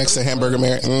there. Next to Hamburger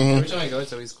Mary. Every time I go,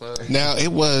 it's always closed. Now,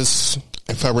 it was,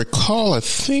 if I recall, I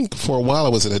think for a while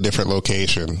it was at a different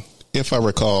location. If I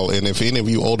recall, and if any of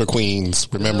you older queens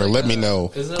remember, let me know.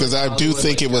 Because I do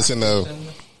think it was in I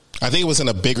think it was in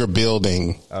a bigger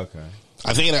building. Okay.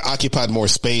 I think it occupied more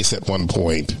space at one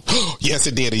point. Yes,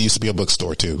 it did. It used to be a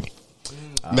bookstore too.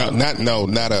 Not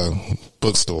a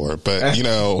bookstore, but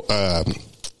a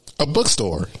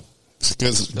bookstore.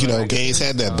 Because gays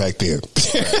had that back then.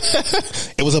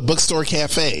 It was a bookstore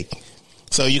cafe,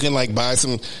 so you can like buy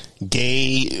some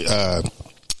gay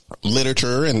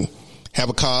literature and have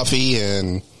a coffee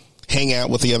and hang out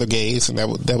with the other gays, and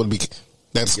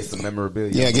that's get some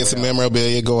memorabilia. Yeah, get some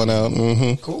memorabilia going out.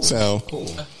 Cool. So, cool.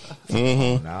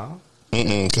 Now,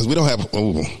 because we don't have.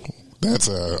 That's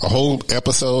a whole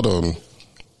episode on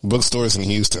bookstores in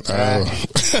Houston. I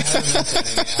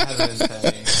haven't been to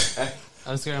any.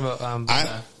 I'm scared about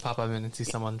pop up and see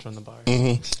someone from the bar.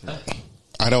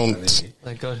 I don't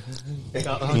like go. Just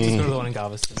go to the one in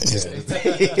Galveston. Make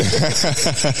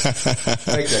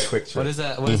that quick trip. What is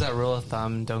that rule of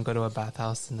thumb? Don't go to a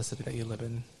bathhouse in the city that you live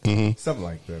in. Something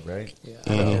like that, right? Yeah.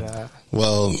 I don't get that.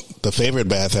 Well, the favorite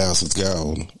bathhouse is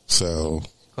gone. So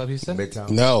Club Houston? Midtown.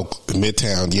 No,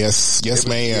 Midtown. Yes,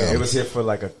 ma'am. Yeah, it was here for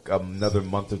like another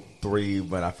month or 3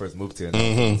 when I first moved here.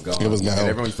 It was gone. It was gone. And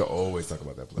everyone used to always talk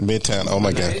about that place. Midtown. Oh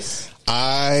my Nice. God,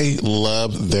 I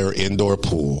love their indoor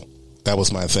pool. That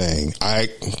was my thing.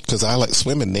 Because I like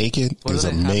swimming naked. It's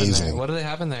amazing. What do they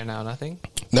have in there now? Nothing?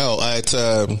 No, it's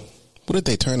what did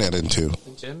they turn that into?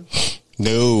 The gym?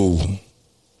 No.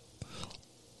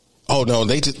 Oh no,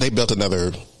 they built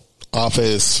another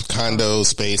office condo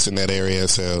space in that area.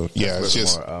 So yeah, it's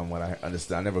just more, what I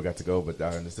understood. I never got to go, but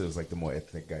I understood it was like the more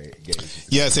ethnic gays.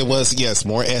 Yes, it was. Yes,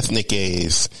 more ethnic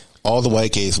gays. All the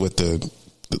white gays with the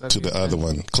other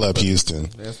one, Club Houston.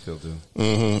 They still do.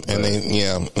 And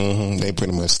they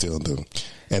pretty much still do.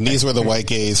 And these were the white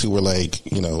gays who were like,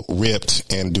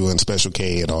 ripped and doing Special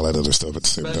K and all that other stuff at the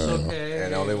same time.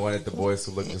 And all they wanted the boys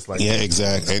to look just like them.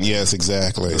 Exactly. And yes,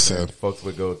 exactly. So folks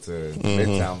would go to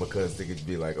Midtown because they could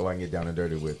be like, oh, I can get down and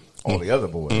dirty with all the other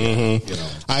boys.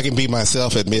 I can be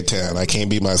myself at Midtown. I can't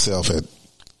be myself at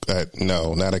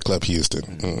not at Club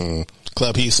Houston.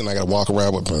 Club Houston, I got to walk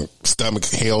around with my stomach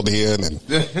held in and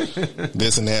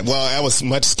this and that. Well, I was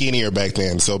much skinnier back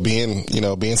then, so being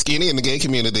skinny in the gay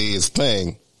community is a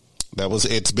thing.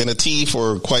 It's been a T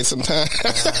for quite some time.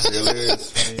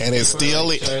 And it's still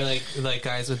like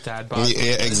guys with dad bods.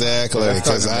 Yeah, exactly.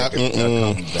 Because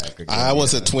I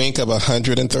was a twink of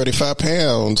 135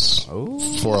 pounds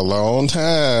for a long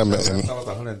time. I was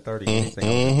 130.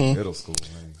 In middle school.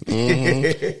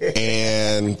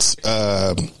 And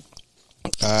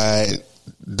I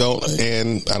don't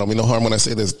mean no harm when I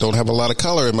say this, don't have a lot of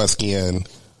color in my skin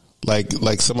like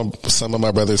some of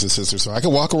my brothers and sisters. So I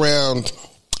could walk around,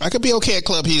 I could be okay at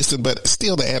Club Houston, but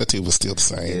still the attitude was still the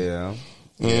same.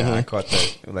 Yeah, I caught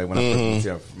that. Like when I first moved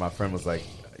here, my friend was like,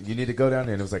 you need to go down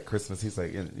there, and it was like Christmas. He's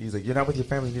like, you're not with your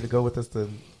family, you need to go with us to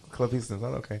Club Houston. I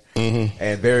was like, okay.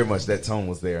 And very much that tone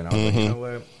was there, and I was like, you know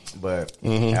what? But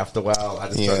after a while, I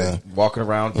just started walking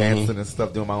around, dancing and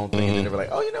stuff, doing my own thing. And they were like,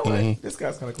 oh, you know what? This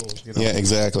guy's kind of cool. Yeah,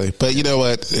 exactly. But you know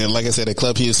what? Like I said, at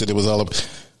Club Houston, it was all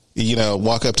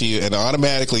walk up to you and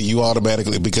automatically,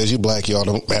 because you're black, you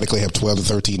automatically have 12 to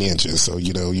 13 inches. So,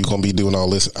 you're going to be doing all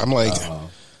this. I'm like,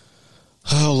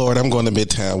 Oh Lord, I'm going to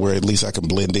Midtown where at least I can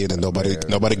blend in and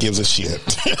nobody gives a shit.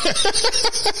 I'm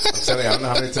telling you, I don't know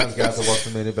how many times guys will walk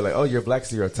to me and they'll be like, "Oh, you're black,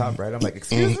 so you're a top, right?" I'm like,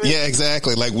 "Excuse me." Yeah,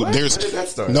 exactly. Like there's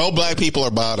no black people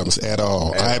are bottoms at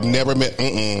all. I've never met.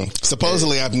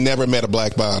 Supposedly, I've never met a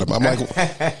black bottom. I'm like.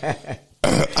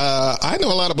 I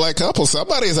know a lot of black couples.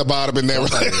 Somebody is a bottom in there.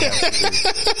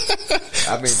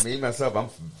 I mean, me myself, I'm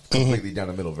completely down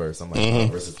the middle verse. I'm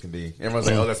like, verses can be. Everyone's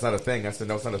like, "Oh, that's not a thing." I said,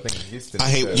 "No, it's not a thing in Houston." I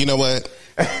hate. You know what?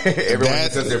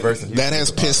 Everyone says their verse in Houston. That has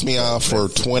pissed me off for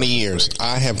 20 years.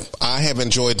 I have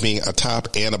enjoyed being a top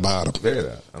and a bottom.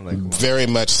 I'm like, very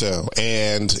much so.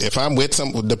 And if I'm with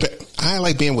I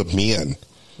like being with men.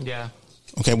 Yeah.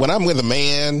 Okay, when I'm with a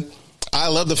man, I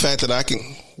love the fact that I can.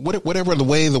 Whatever the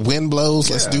way the wind blows,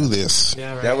 let's do this.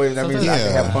 Yeah, right. That way, that means I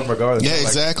can have fun regardless. Yeah,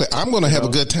 exactly. I'm going to have a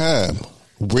good time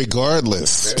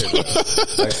regardless.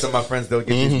 Like some of my friends, they'll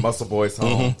get these muscle boys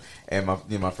home, and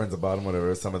my friends about them,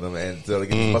 whatever, some of them, and they'll get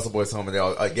these muscle boys home, and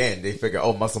they figure,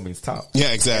 oh, muscle means top.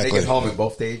 Yeah, exactly. And they get home and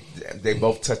they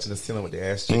both touching the ceiling with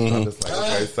their ass cheeks. I'm just like,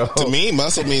 okay, so to me,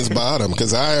 muscle means bottom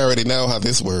because I already know how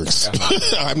this works.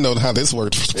 I've known how this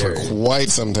works for quite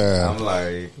some time. I'm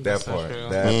like that part.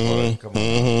 Come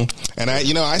on. And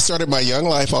I started my young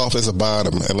life off as a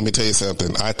bottom, and let me tell you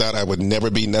something. I thought I would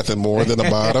never be nothing more than a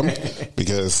bottom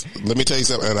because let me tell you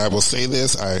something. And I will say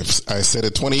this: I said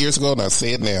it 20 years ago, and I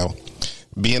say it now.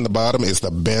 Being the bottom is the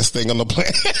best thing on the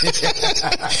planet.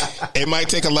 It might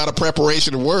take a lot of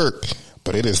preparation and work,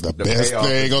 but it is the best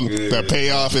thing on the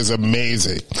payoff is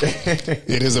amazing.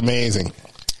 It is amazing.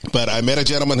 But I met a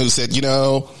gentleman who said, you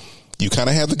kind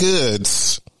of have the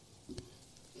goods.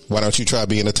 Why don't you try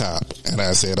being a top? And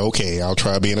I said, okay, I'll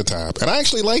try being a top. And I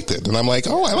actually liked it. And I'm like,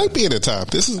 oh, I like being a top.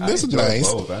 This is nice.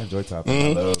 Both. I enjoy top.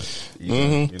 I love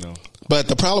either, But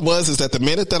the problem is that the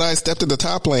minute that I stepped into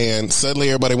top land, suddenly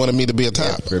everybody wanted me to be a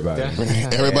top. Everybody.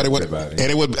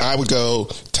 I would go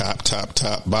top,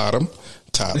 bottom,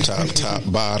 top,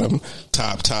 bottom,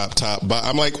 top, bottom.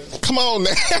 I'm like, come on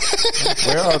now.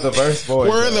 Where are the verse boys?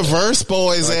 Where are the verse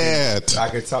boys at? I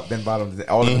could top then bottom,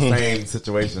 all in the same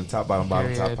situation. Top, bottom,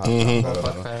 top, bottom.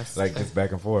 Like just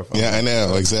back and forth. Yeah, I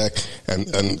know, exactly. And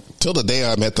until the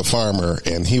day I met the farmer,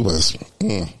 and he was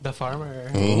the farmer.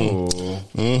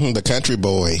 The country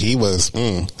boy. He was.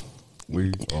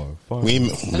 We are fun.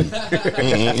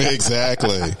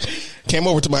 Exactly. Came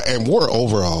over to and wore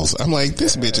overalls. I'm like,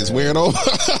 this bitch is wearing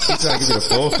overalls. He's trying to give me the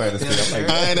full fantasy. I'm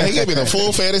like, I know, he gave me the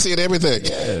full fantasy and everything.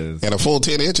 Yes. And a full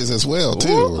 10 inches as well, too.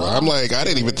 Ooh. I'm like, I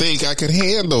didn't even think I could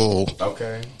handle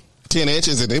 10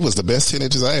 inches, and it was the best 10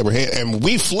 inches I ever had. And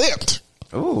we flipped.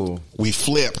 Ooh. We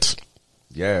flipped.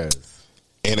 Yes.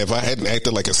 And if I hadn't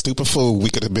acted like a stupid fool,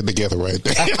 we could have been together right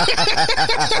there.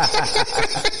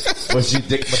 Was you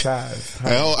dickmatized?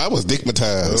 Hell, I was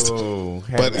dickmatized. Oh,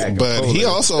 but he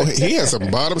has some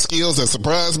bottom skills that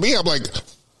surprised me. I'm like,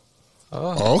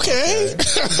 okay.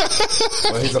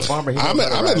 Well, he's a farmer. I'm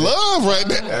in love right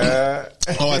now.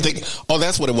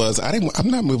 That's what it was. I'm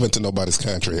not moving to nobody's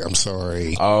country. I'm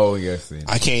sorry. Oh, yes.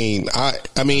 I can't.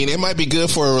 I mean, it might be good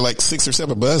for like 6 or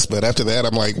 7 months, but after that,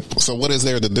 I'm like, so what is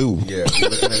there to do? Yeah, you're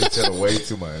looking at each other way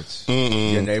too much.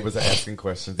 Your neighbors are asking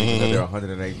questions even though they're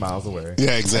 108 miles away.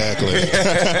 Yeah, exactly.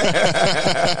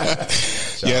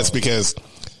 Yes, because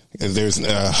there's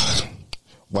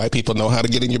white people know how to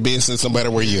get in your business no matter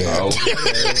where you're at. Okay.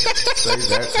 Say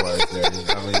that twice, Daddy.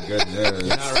 I mean, goodness.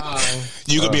 You're not wrong.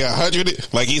 You could be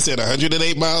 100, like he said,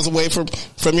 108 miles away from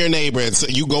your neighbor, and so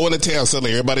you go into town,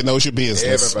 suddenly everybody knows your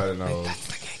business. Everybody knows.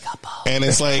 And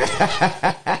it's like,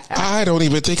 I don't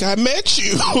even think I met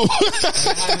you. I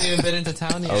haven't even been into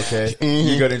town yet. Okay.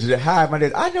 You go to hi, my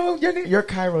name. I know you're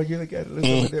Cairo. You're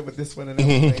with this one and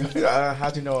everything.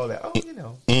 How'd you know all that? Oh,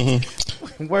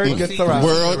 Word gets around.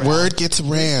 Word gets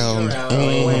around.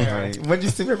 When did you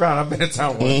see me around? I've been in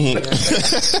town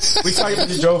once. We saw you when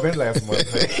you drove in last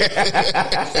month.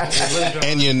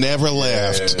 And you never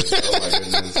left. Yes. Oh, my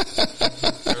goodness.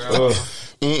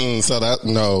 So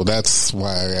that's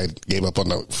why I gave up on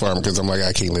the farm, because I'm like,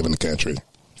 I can't live in the country.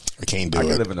 I can't do it. I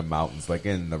can live in the mountains, like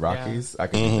in the Rockies. Yeah. I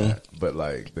can do that, but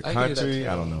like the country,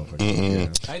 I don't know if I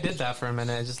can. I did that for a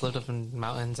minute. I just lived up in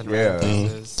mountains and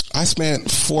places. I spent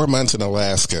 4 months in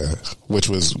Alaska, which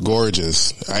was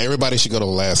gorgeous. Everybody should go to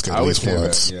Alaska at least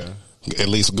once. At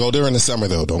least go during the summer,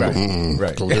 though. Don't go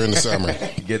during the summer.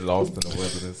 Get lost in the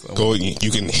wilderness. Go.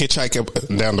 You can hitchhike up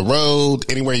down the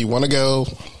road anywhere you want to go.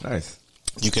 Nice.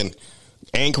 You can.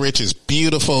 Anchorage is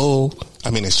beautiful.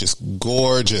 I mean, it's just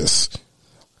gorgeous.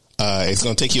 It's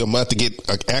going to take you a month to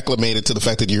get acclimated to the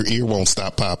fact that your ear won't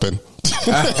stop popping.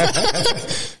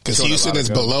 Because Houston is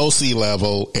below sea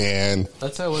level, and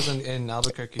that's how it was in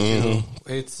Albuquerque too.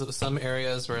 It's some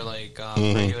areas were like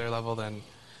regular level. Then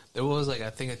there was like I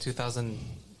think a 2,000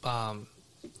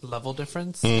 level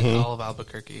difference in all of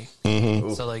Albuquerque.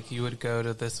 So like you would go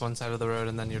to this one side of the road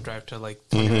and then you drive to like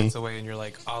 20 minutes away and you're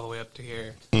like all the way up to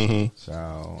here.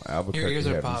 So Albuquerque your ears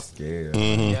are had me popped. scared.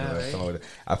 Yeah, right?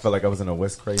 I felt like I was in a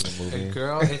Wes Craven movie.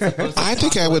 Girl, it's supposed to I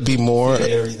think I would be more.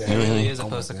 It really is a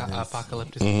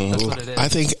post-apocalyptic. That's what it is. I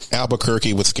think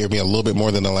Albuquerque would scare me a little bit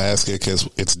more than Alaska because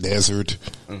it's desert.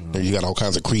 You got all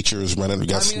kinds of creatures running. You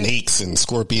got snakes and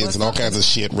scorpions and all kinds of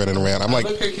shit running around. I'm like,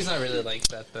 Albuquerque's not really like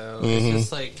that though. It's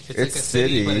just like it's like a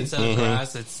city, but instead of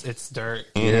grass, it's dirt.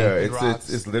 Yeah,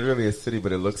 it's literally a city,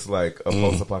 but it looks like a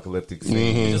post-apocalyptic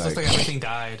scene. It just looks like everything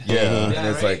died. Yeah, and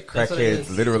it's like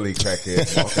crackheads, literally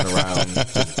crackheads walking around,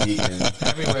 just eating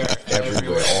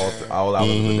everywhere, all hours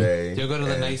of the day. You'll go to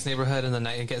the nice neighborhood in the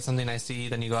night and get something nice to eat.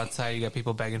 Then you go outside, you got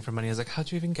people begging for money. It's like,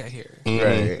 how'd you even get here?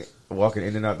 Right. Walking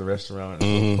in and out the restaurant,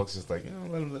 and folks just like,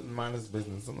 let him mind his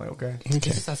business. I'm like, okay.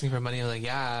 Just asking for money. I'm like,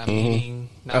 yeah, I'm eating.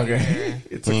 Okay.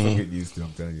 It took some getting used to,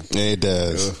 I'm telling you. It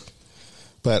does. Ugh.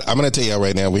 But I'm going to tell y'all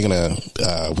right now,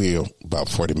 we're about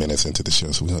 40 minutes into the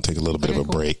show, so we're going to take a little bit of a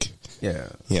break. Yeah.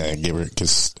 Yeah, give her,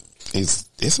 because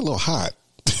it's a little hot.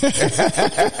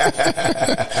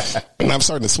 And I'm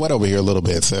starting to sweat over here a little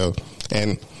bit, so,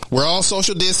 and we're all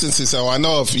social distancing, so I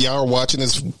know if y'all are watching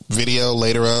this video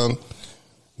later on,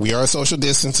 we are social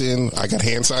distancing. I got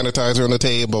hand sanitizer on the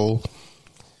table.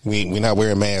 We're not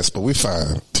wearing masks, but we're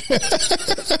fine.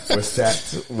 We're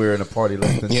sat. We're in a party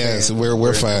less than 10. Yes,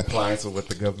 we're fine. In compliance with what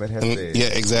the government has said. Yeah,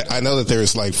 exactly. I know that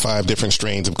there's like 5 different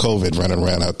strains of COVID running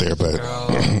around out there, but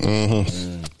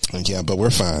yeah, but we're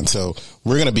fine. So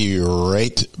we're gonna be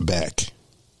right back,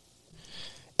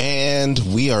 and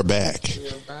we are back.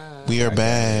 We are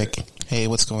back. Hey,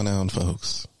 what's going on,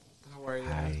 folks? How are you?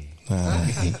 Hi.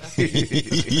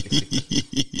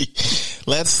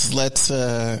 Let's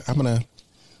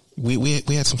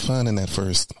we had some fun in that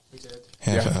first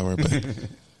half hour, but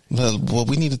well,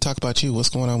 we need to talk about you. What's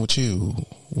going on with you?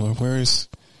 Where's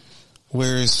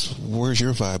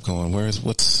your vibe going? Where are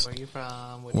you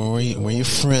from? Where you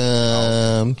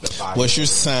from? What's your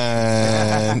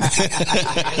sign?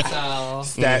 ASL.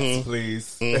 Stats,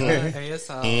 please.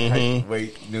 ASL. Height,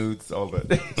 weight, nudes, all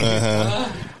that.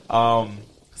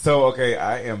 So, okay,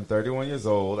 I am 31 years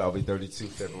old. I'll be 32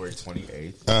 February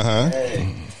 28th.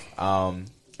 Hey.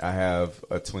 I have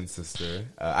a twin sister.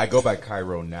 I go by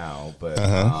Cairo now, but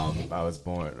I was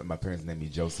born. My parents named me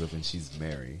Joseph, and she's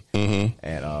Mary, and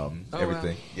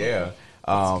everything.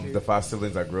 Wow. Yeah. The 5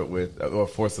 siblings I grew up with, or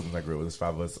 4 siblings I grew up with, there's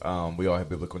 5 of us. We all have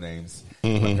biblical names.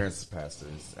 My parents are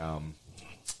pastors.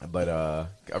 But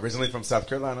originally from South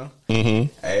Carolina.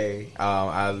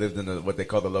 I lived in what they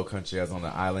call the Low Country. I was on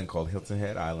an island called Hilton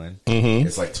Head Island.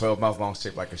 It's like 12 miles long,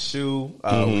 shaped like a shoe.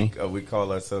 We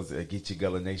call ourselves a Geechee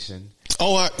Gullah Nation.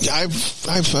 Oh, I've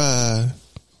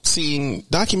seen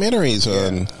documentaries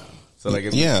on. So like,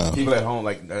 if people at home,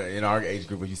 like in our age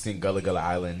group, when you've seen Gullah Gullah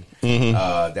Island,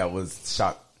 that was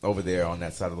shot over there on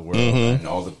that side of the world, and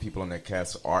all the people on that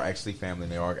cast are actually family,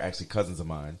 and they are actually cousins of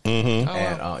mine.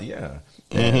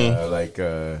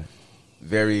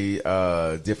 Very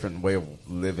different way of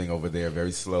living over there,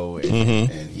 very slow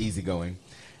and easygoing.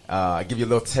 I give you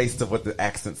a little taste of what the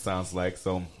accent sounds like.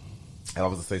 So I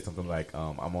was to say something like,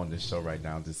 I'm on this show right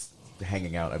now, just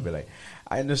hanging out. I'd be like,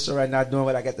 I'm in this show right now doing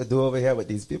what I got to do over here with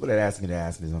these people that ask me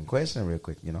some question real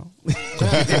quick, you know?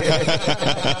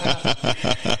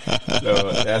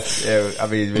 So that's,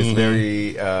 it's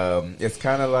very, it's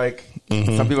kind of like,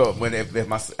 some people, if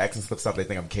my accent slips up, they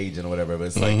think I'm Cajun or whatever, but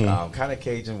it's like, kind of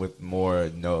Cajun with more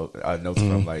notes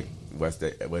from like West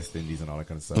Indies and all that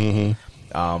kind of stuff.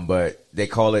 But they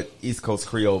call it East Coast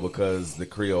Creole because the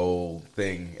Creole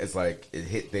thing is like it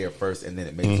hit there first and then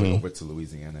it made its way over to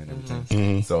Louisiana and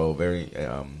everything. So very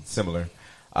similar.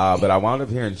 But I wound up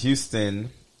here in Houston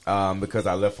because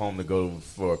I left home to go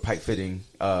for pipe fitting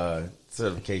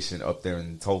certification up there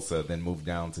in Tulsa, then moved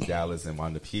down to Dallas and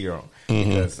wound up here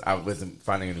because I wasn't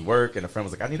finding any work. And a friend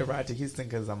was like, I need a ride to Houston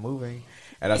because I'm moving.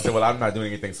 And I said, well, I'm not doing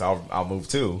anything, so I'll move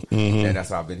too. And that's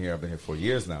how I've been here. I've been here 4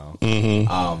 years now.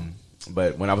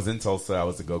 But when I was in Tulsa, I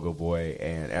was a go-go boy,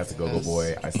 and as a go-go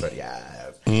boy, I started.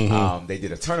 They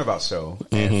did a turnabout show,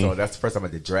 and so that's the first time I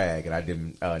did drag, and I did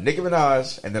Nicki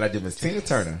Minaj, and then I did Miss Tina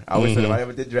Turner. I always said if I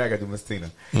ever did drag, I did Miss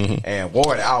Tina, and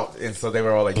wore it out, and so they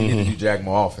were all like, "You need to do drag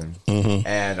more often."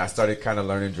 And I started kind of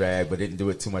learning drag, but didn't do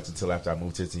it too much until after I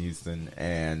moved here to Houston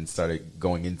and started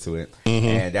going into it,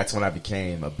 and that's when I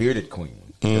became a bearded queen.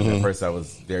 Because at first I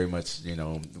was very much,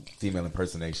 female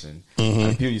impersonation.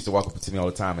 People used to walk up to me all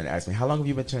the time and ask me, how long have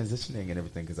you been transitioning and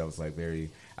everything? Because I was like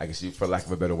I guess for lack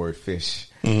of a better word, fish.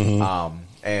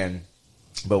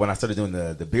 But when I started doing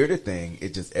the bearded thing,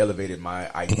 it just elevated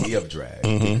my idea of drag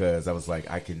because I was like,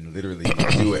 I can literally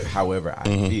do it however I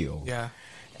feel. Yeah.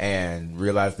 And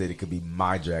realized that it could be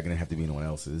my drag and it didn't have to be anyone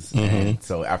else's. And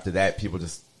so after that, people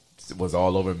just was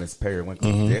all over Miss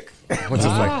Periwinkle's dick, which is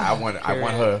like, I want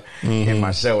her in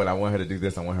my show and I want her to do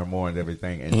this. I want her more and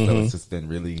everything. And so it's just been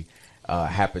really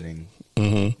happening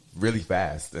really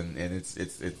fast. And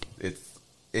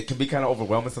it can be kind of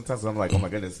overwhelming sometimes. I'm like, oh my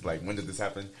goodness, like when did this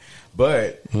happen?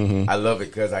 But I love it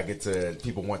because I get to,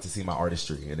 people want to see my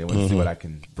artistry and they want to see what I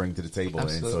can bring to the table.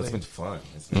 Absolutely. And so it's been fun.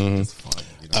 It's been just fun.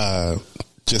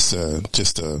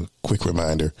 Just a quick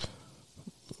reminder.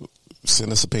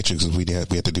 Send us a picture because we had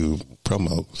to do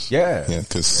promos. Yeah. Yeah,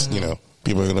 because,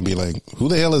 people are going to be like, who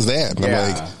the hell is that? And I'm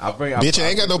like, bitch, I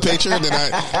ain't got no picture.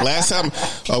 Last time,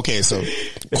 okay, so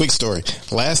quick story.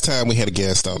 Last time we had a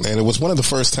guest on, and it was one of the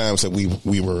first times that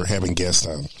we were having guests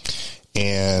on.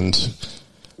 And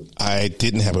I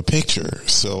didn't have a picture.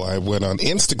 So I went on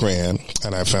Instagram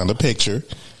and I found a picture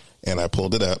and I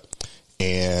pulled it up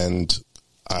and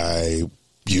I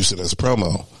used it as a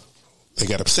promo. They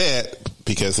got upset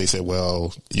because they said,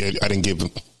 well, I didn't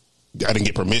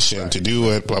get permission to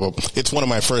do it, blah, blah. It's one of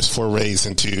my first forays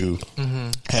into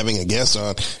having a guest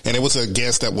on. And it was a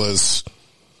guest that was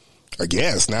a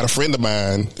guest, not a friend of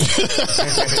mine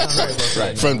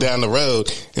from down the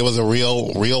road. It was a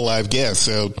real live guest.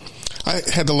 So I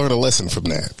had to learn a lesson from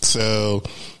that. So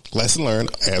lesson learned,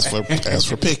 ask for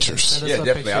pictures. Yeah,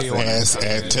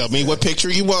 definitely. Tell me what picture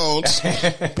you want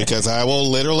because I will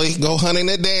literally go hunting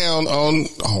it down on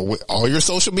all your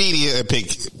social media and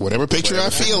pick whatever picture I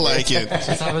feel like it.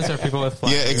 Just happens for people with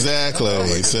flyers. Yeah,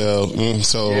 exactly. So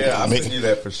yeah, I'll send you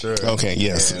that for sure. Okay,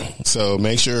 yes. Yeah. So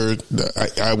make sure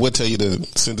I would tell you to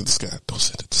send it to Scott. Don't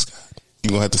send it to Scott.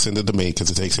 You're going to have to send it to me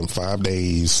because it takes him 5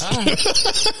 days. I'm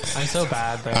so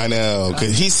bad. But I know,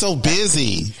 because he's so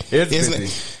busy.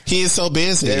 He is so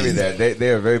busy.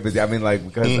 They are very busy. I mean, like,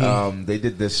 because they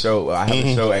did this show. I have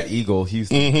a show at Eagle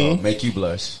Houston called Make You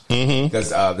Blush.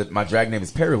 Because my drag name is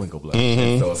Periwinkle Blush.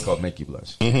 And so it's called Make You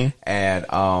Blush. And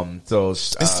so...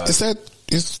 Is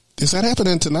that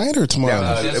happening tonight or tomorrow?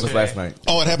 Yeah, it was last night.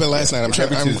 Oh, it happened last night. I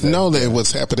know that it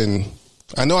was happening...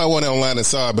 I know I went online and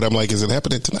saw it, but I'm like, is it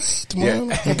happening tonight, tomorrow?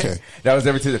 Yeah. Okay. That was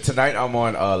every Tuesday. Tonight I'm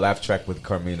on Laugh Track with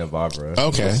Carmina Vavra.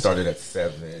 Okay. It started at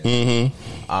 7.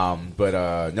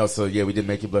 No, so yeah, we did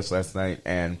Make You Blush last night.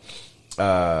 And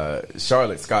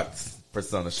Charlotte, Scott's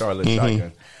persona, Charlotte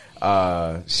Shotgun,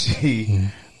 she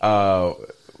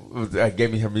gave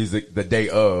me her music the day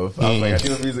of. I was like, I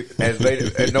do the music and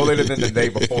no later than the day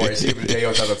before. And she gave me the day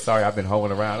of. I was like, sorry, I've been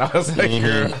hoeing around. I was like,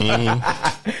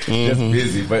 just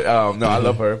busy. But no, I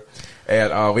love her.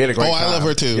 And we had a great time. I love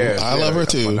her too. Yeah, I love her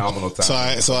too. Phenomenal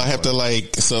time. So I have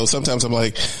to so sometimes I'm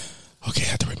like, okay, I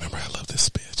have to remember I love this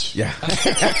bitch. Yeah.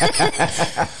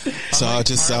 So I'll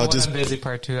just I'm busy.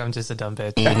 Part 2, I'm just a dumb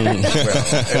bitch. Well,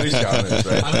 at least y'all know,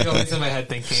 right? I'm always in my head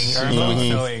thinking, or I'm always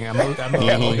sewing. I'm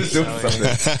always sewing. I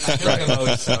feel like I'm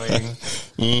always sewing.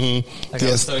 Like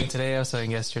I was sewing today, I was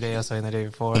sewing yesterday, I was sewing the day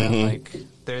before. I'm like,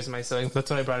 there's my sewing. That's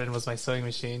what I brought in was my sewing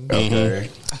machine. Okay.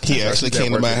 He actually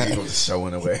came to my house.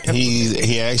 Showing away.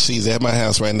 He actually is at my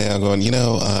house right now going,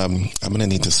 I'm going to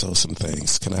need to sew some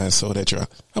things. Can I sew that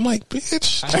drop? I'm like,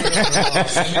 bitch. I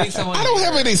don't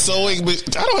have any sewing.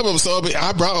 I don't have a sewing.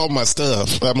 I brought all my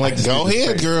stuff. I'm like, go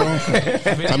ahead, girl.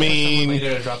 I mean,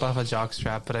 later to drop off a jock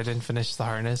strap, but I didn't finish the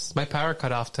harness. My power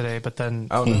cut off today, but then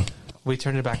we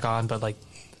turned it back on, but like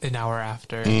an hour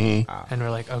after, and we're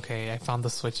like, okay, I found the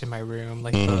switch in my room,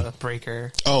 like the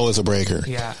breaker. Oh, it's a breaker.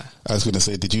 Yeah. I was going to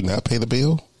say, did you not pay the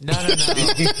bill? No.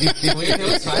 It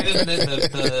was fine, and then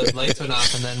the lights went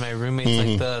off, and then my roommate's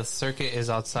like, the circuit is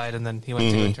outside, and then he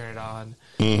went to go turn it on.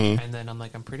 And then I'm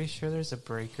like, I'm pretty sure there's a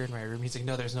breaker in my room. He's like,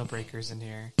 no, there's no breakers in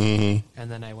here. And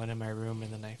then I went in my room,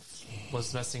 and then I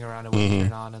was messing around and wouldn't turn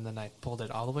it on, and then I pulled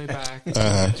it all the way back,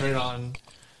 turned it on,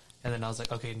 and then I was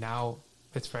like, okay, now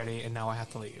it's ready, and now I have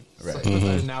to leave. Right.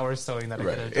 So now we're sewing that I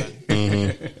could have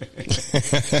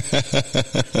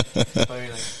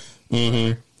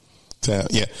done. So,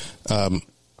 yeah.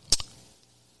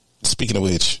 Speaking of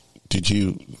which,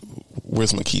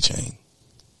 where's my keychain?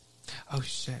 Oh,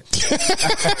 shit.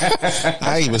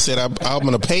 I even said I'm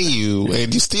going to pay you,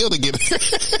 and you still didn't get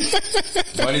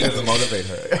it. Money doesn't motivate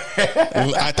her.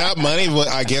 I thought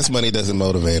I guess money doesn't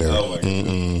motivate her. Oh, my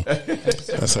God.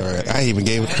 That's all right. I even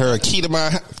gave her a key to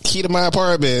my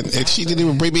apartment, and she didn't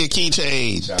even bring me a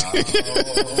keychain.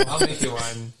 I'll make you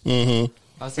one.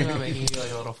 I was thinking about making you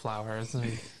like little flowers.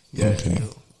 Okay.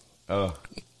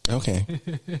 Okay.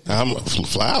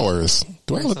 Flowers.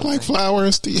 Do I look like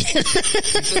flowers to you?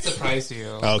 Just surprise you.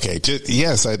 Okay.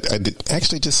 Yes, I did.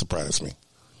 Actually, just surprise me.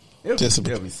 It'll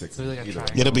be sexy.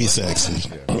 It'll be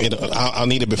sexy. I'll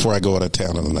need it before I go out of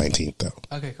town on the 19th, though.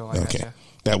 Okay, cool. Okay.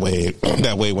 That way,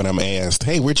 when I'm asked,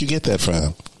 hey, where'd you get that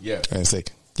from? Yeah. I say,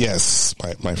 yes,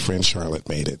 my friend Charlotte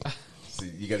made it. See,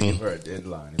 you got to give her a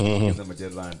deadline. If you give them a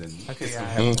deadline, then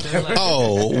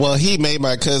Oh, well, he made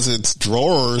my cousin's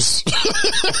drawers.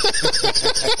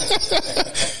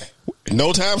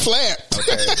 No time flat.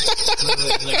 Okay.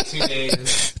 Like 2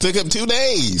 days. Took him 2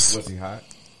 days. Was he hot?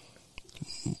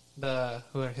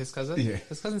 His cousin? Yeah.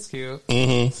 His cousin's cute.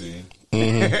 Mm-hmm. See? No,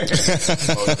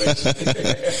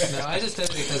 I just did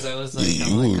it because I was like,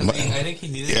 I think he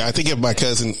needed it. Yeah, I think if my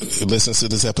cousin listens to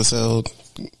this episode,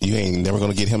 you ain't never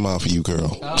going to get him off of you,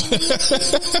 girl. Gonna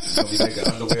be like an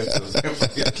underwear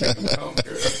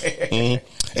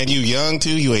And you young,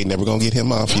 too, you ain't never going to get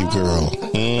him off you, girl.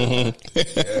 I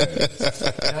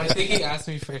think he asked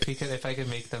me if I could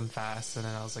make them fast, and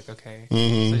then I was like, okay. So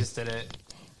I just did it.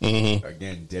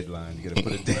 Again, deadline. You got to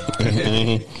put a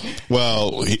deadline.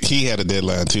 Well, he had a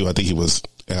deadline too. I think he was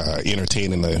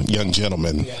entertaining a young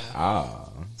gentleman.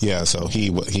 Yeah. So he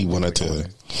wanted to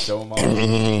show him all.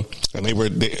 And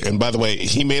and by the way,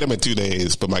 he made them in 2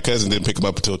 days, but my cousin didn't pick them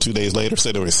up until 2 days later.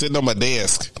 So they were sitting on my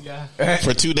desk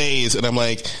for 2 days, and I'm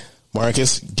like,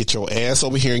 Marcus, get your ass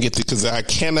over here and get because I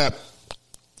cannot.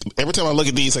 Every time I look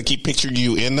at these, I keep picturing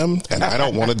you in them, and I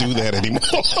don't want to do that anymore.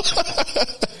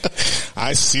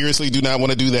 I seriously do not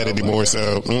want to do that anymore.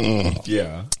 So,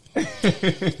 yeah.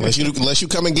 unless you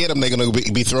come and get them, they're going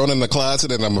to be thrown in the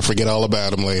closet, and I'm going to forget all about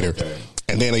them later. Okay.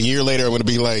 And then a year later, I'm going to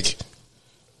be like,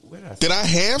 did I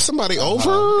have somebody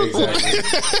over? Exactly.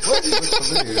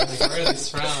 Where are these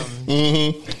from?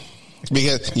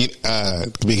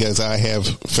 Because I have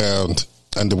found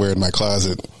underwear in my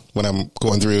closet when I'm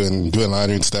going through and doing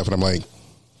laundry and stuff, and I'm like,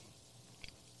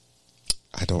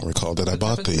 I don't recall that I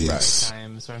bought these.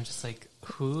 Times where I'm just like,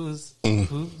 whose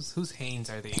Hanes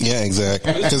are these? Yeah,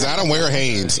 exactly. Because I don't wear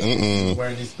Hanes.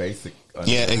 Wearing these basic.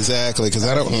 Yeah, exactly. Because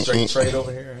I don't straight trade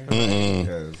over here.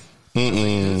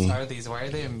 Whose are these? Why are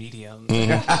they a medium?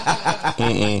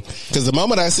 Because the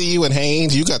moment I see you in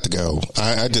Hanes, you got to go.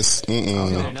 I just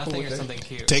They're nothing or something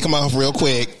cute. Take them off real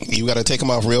quick. You got to take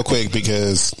them off real quick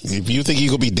because if you think you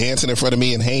gonna be dancing in front of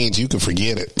me in Hanes, you can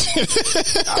forget it.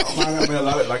 I don't mind.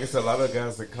 I mean, like I said, a lot of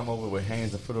guys that come over with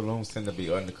Hanes and Footlooms tend to be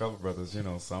undercover brothers.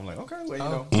 So I'm like, okay,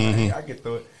 well, I get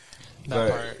through it.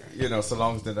 But so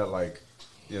long as they're not like,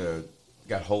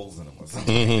 got holes in them or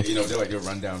something. They're like your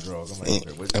rundown drawers. I'm like,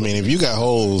 okay, I mean, if you got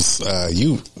holes,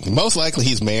 you most likely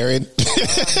he's married.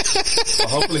 Well,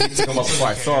 hopefully he took them up before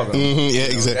I saw them. Yeah,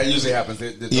 exactly. That usually happens.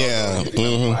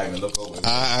 Look over.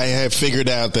 I have figured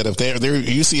out that if there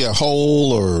you see a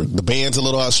hole or the band's a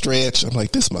little outstretched, I'm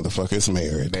like, this motherfucker is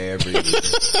married.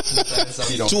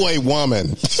 To a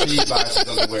woman. She buys his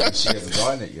underwear and she hasn't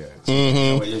gotten it yet.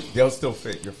 They'll still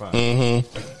fit. You're fine.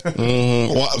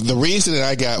 Well, the reason that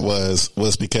I got was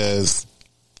because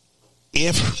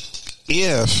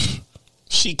if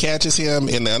she catches him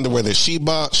in the underwear that she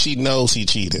bought, she knows he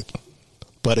cheated.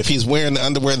 But if he's wearing the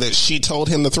underwear that she told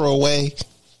him to throw away,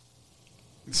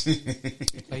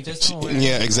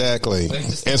 yeah, exactly.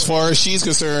 As far as she's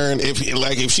concerned,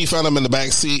 if she found him in the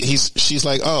back seat, she's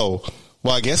like, oh,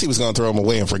 well, I guess he was going to throw them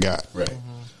away and forgot, right?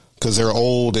 Because they're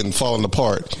old and falling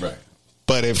apart, right?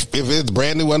 But if it's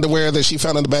brand new underwear that she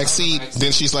found in the back seat,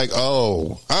 then she's like,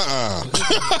 oh,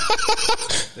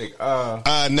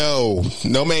 no,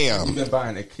 ma'am. You've been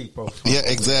buying a Keepo. Yeah,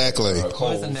 exactly.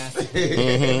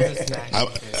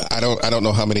 I don't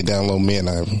know how many download men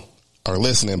are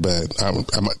listening, but I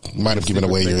might have given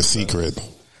away your secret.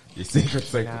 Your secret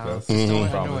safe with us.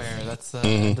 Underwear. That's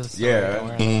the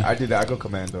yeah. I do that. I go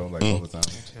commando all the time.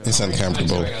 It's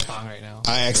uncomfortable.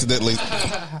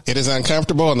 It is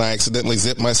uncomfortable, and I accidentally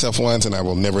zipped myself once, and I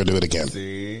will never do it again.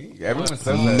 See, everyone says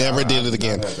that. Never did it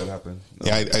again. That happened.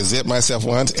 Yeah, I zipped myself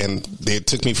once, and it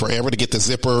took me forever to get the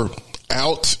zipper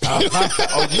out.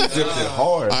 Oh, you zipped it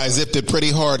hard. I zipped it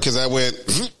pretty hard because I went.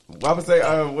 I would say,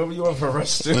 what were you on for a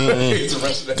rush?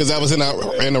 Because I was in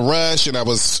a rush, and I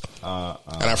was,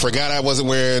 and I forgot I wasn't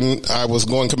wearing. I was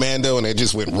going commando, and it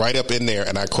just went right up in there,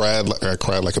 and I cried like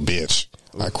a bitch.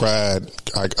 I cried.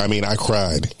 I mean, I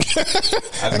cried.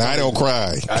 And I don't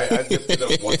cry. I zipped it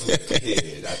up once as a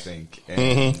kid, I think.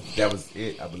 And that was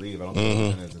it, I believe. I don't think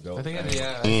it was as an adult. I think, I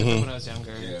zipped it when I was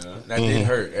younger. Yeah, that did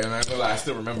hurt. And I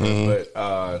still remember it.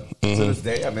 But to this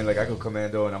day, I mean, like, I go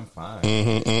commando and I'm fine.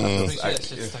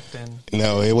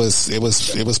 No, it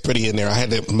was pretty in there. I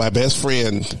had to, my best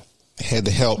friend had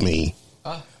to help me.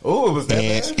 Oh, it was that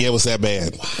bad? Yeah, it was that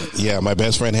bad. Wow. Yeah, my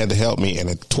best friend had to help me, and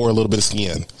it tore a little bit of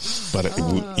skin. But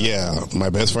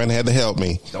my best friend had to help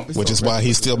me, which is why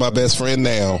he's still my best friend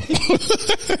now.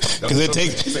 Because it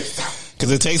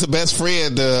takes a best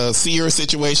friend to see your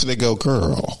situation and go,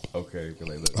 girl. Okay,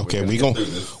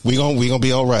 we gonna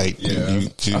be all right. Yeah. You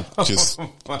just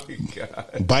oh my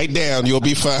God. Bite down, you'll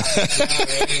be fine.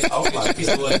 Oh my God.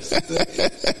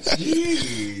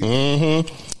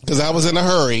 Because I was in a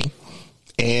hurry.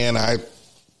 And I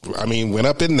went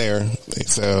up in there.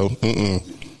 So,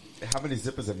 How many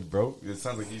zippers have you broke? It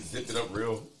sounds like you zipped it up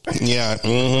real. Yeah.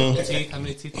 How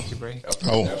many teeth did you break?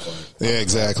 Oh, yeah,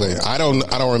 exactly. I don't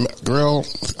remember. Girl,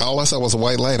 all I saw was a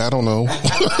white light. I don't know.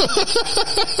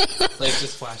 Like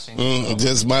just flashing.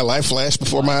 Just my life flashed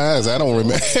before my eyes. I don't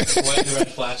remember. White and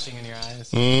red flashing in your eyes.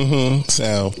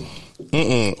 So,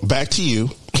 back to you.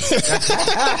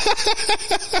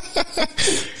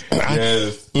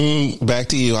 Yes. Back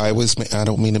to you. I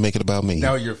don't mean to make it about me.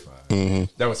 No, you're fine.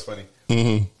 That was funny.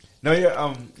 No,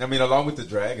 yeah. I mean, along with the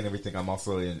drag and everything, I'm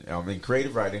also in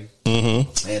creative writing,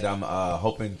 and I'm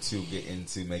hoping to get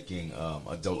into making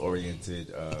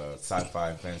adult-oriented sci-fi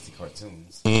and fantasy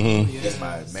cartoons. That's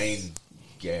my main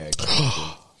gag.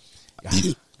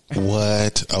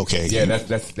 What? Okay. Yeah,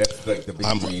 that's like the big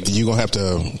dream. You're gonna have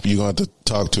to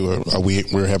talk to her.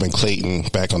 We're having Clayton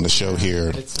back on the show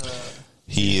here.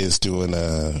 He is doing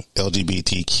a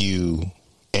LGBTQ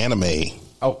anime.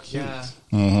 Oh, cute. Yeah.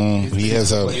 He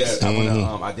has a.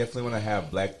 I definitely want to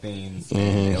have black themes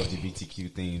and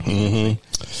LGBTQ themes.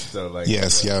 So like,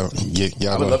 yes, I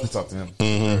would love to talk to him.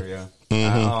 Sure,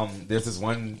 yeah. There's this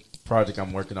one project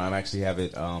I'm working on. I actually have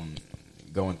it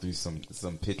going through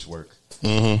some pitch work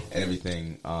and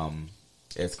everything.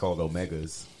 It's called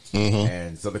Omegas.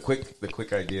 And so the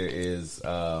quick idea is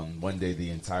one day the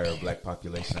entire black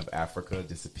population of Africa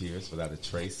disappears without a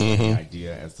trace or any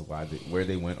idea as to where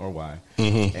they went or why.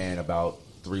 And about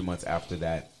 3 months after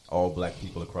that, all black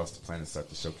people across the planet start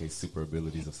to showcase super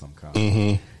abilities of some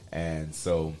kind. And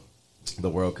so the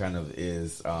world kind of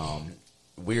is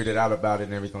weirded out about it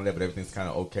and everything like that, but everything's kind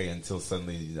of okay until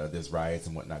suddenly there's riots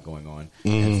and whatnot going on.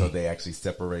 And so they actually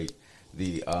separate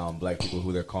the black people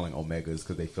who they're calling Omegas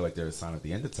because they feel like they're a sign of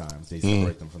the end of times. They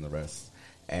separate them from the rest.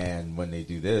 And when they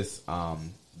do this,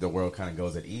 the world kind of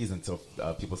goes at ease until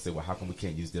people say, well, how come we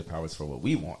can't use their powers for what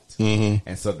we want?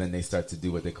 And so then they start to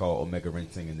do what they call Omega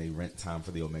renting, and they rent time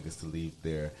for the Omegas to leave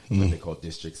their what they call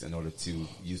districts in order to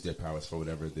use their powers for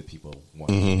whatever the people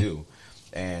want to do.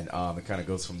 And it kind of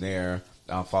goes from there,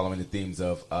 following the themes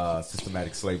of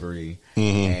systematic slavery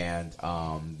and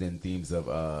then themes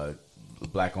of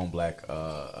black on black,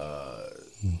 the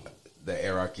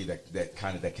hierarchy, that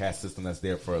kind of that caste system that's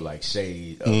there for like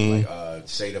shade of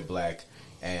shade of black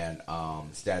and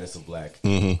status of black,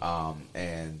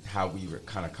 and how we were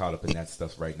kind of caught up in that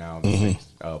stuff right now, the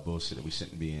bullshit that we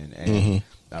shouldn't be in, and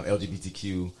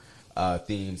LGBTQ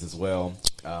themes as well,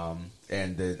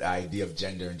 and the idea of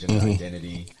gender and gender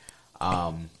identity.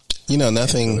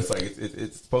 Nothing. So it's like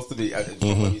it's supposed to be.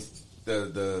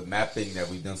 The mapping that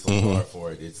we've done so far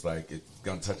for it, it's like it's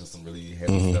gonna touch on some really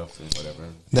heavy stuff and whatever.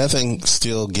 Nothing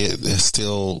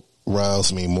still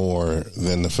riles me more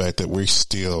than the fact that we're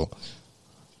still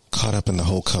caught up in the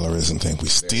whole colorism thing. We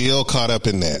still caught up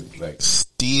in that.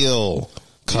 Still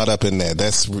caught up in that.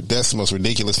 That's the most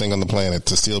ridiculous thing on the planet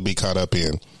to still be caught up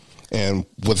in. And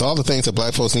with all the things that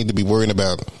black folks need to be worrying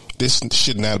about, this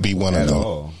should not be one of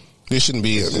them. This shouldn't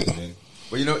be it.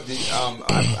 Well,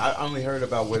 I only heard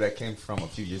about where that came from a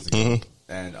few years ago,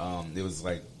 and it was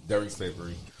like during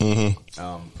slavery.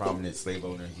 Prominent slave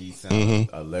owner, he sent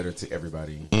a letter to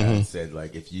everybody and said,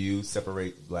 like, if you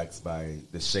separate blacks by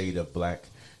the shade of black,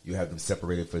 you have them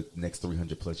separated for the next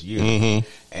 300 plus years.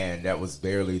 And that was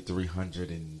barely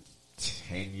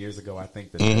 310 years ago, I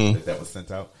think, that was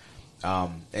sent out.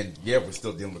 And yeah, we're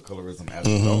still dealing with colorism as a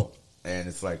result. And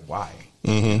it's like, why?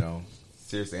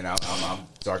 Seriously, and I'm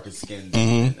darker skinned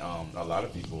than a lot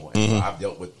of people, and so I've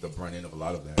dealt with the brunt end of a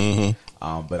lot of that.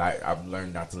 But I've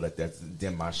learned not to let that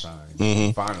dim my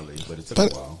shine. Finally, but it took a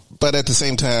while. But at the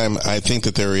same time, I think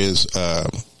that there is,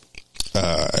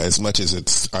 as much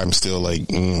as I'm still like,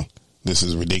 this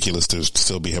is ridiculous to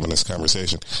still be having this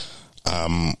conversation.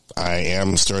 I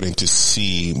am starting to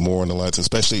see more in the lines,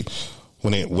 especially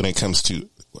when it comes to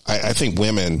I think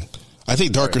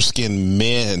darker skinned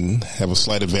men have a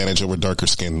slight advantage over darker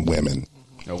skinned women.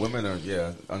 No, women are,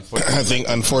 unfortunately. I think,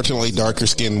 unfortunately, darker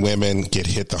skinned women get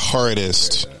hit the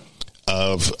hardest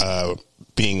of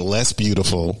being less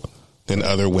beautiful than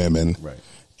other women. Right.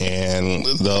 And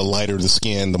the lighter the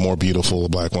skin, the more beautiful a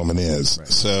black woman is. Right.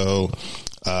 So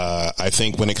I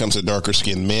think when it comes to darker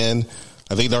skinned men,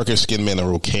 I think darker skinned men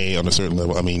are okay on a certain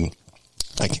level. I mean,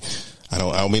 I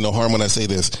don't mean no harm when I say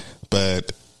this,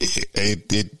 but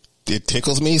it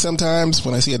tickles me sometimes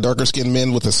when I see a darker skinned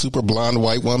man with a super blonde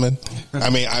white woman. I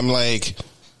mean, I'm like,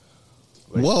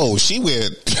 whoa, she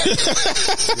went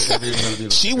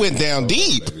down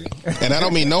deep. And I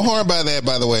don't mean no harm by that,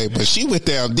 by the way, but she went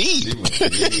down deep.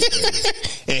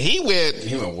 And he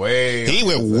went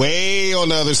way on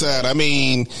the other side. I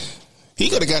mean, he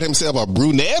could have got himself a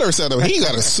brunette or something. He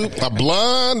got a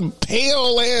blonde,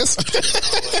 pale ass.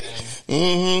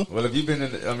 Mm-hmm. Well, if you've been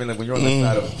when you're on the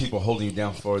side of people holding you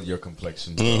down for your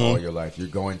complexion all your life, you're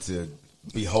going to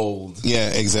behold. Yeah,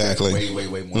 exactly.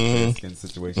 Way more skin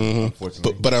situation.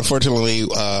 Unfortunately, but unfortunately,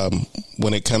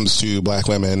 when it comes to black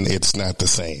women, it's not the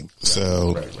same. Right,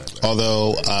 so, right.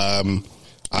 Although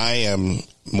I am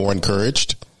more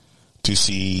encouraged to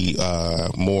see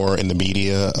more in the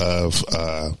media of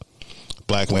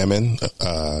black women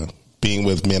being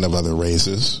with men of other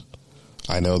races.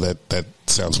 I know that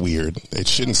sounds weird. It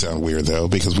shouldn't sound weird, though,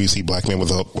 because we see black men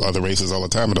with other races all the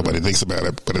time and nobody thinks about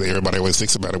it. But everybody always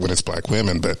thinks about it when it's black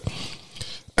women. But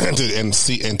to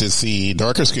see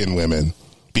darker skinned women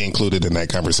be included in that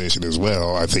conversation as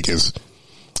well, I think it's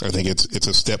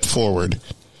a step forward,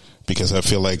 because I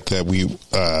feel like that we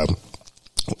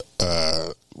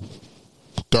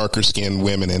darker skinned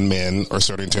women and men are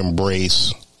starting to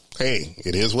embrace, hey,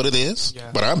 it is what it is,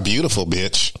 but I'm beautiful,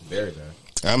 bitch. Very bad.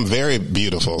 I'm very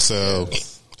beautiful, so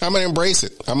I'm going to embrace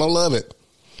it. I'm going to love it.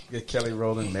 Get Kelly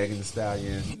Rowland, Megan Thee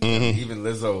Stallion, even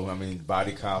Lizzo. I mean,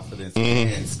 body confidence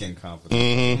and skin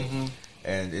confidence.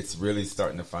 And it's really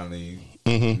starting to finally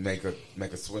make a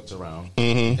switch around.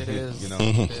 It is.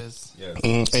 It is. Yes.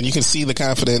 And you can see the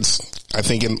confidence, I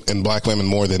think, in black women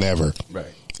more than ever. Right.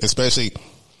 Especially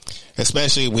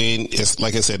when it's,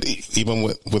 like I said, even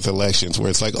with elections,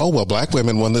 where it's like, oh, well, black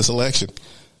women won this election.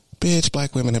 Bitch,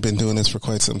 black women have been doing this for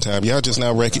quite some time. Y'all just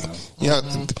now the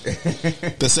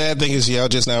sad thing is y'all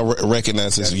just now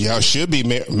recognize this. Y'all should be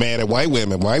mad at white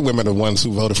women. White women are the ones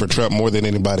who voted for Trump more than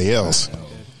anybody else.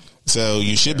 So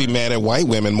you should be mad at white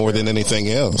women more than anything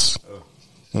else.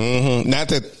 Not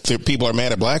that people are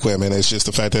mad at black women. It's just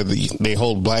the fact that they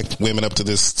hold black women up to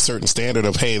this certain standard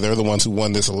of, hey, they're the ones who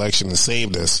won this election and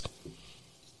saved us.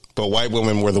 But white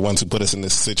women were the ones who put us in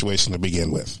this situation to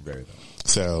begin with.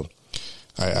 So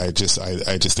I just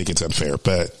think it's unfair,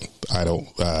 but I don't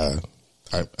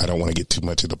want to get too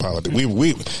much into politics.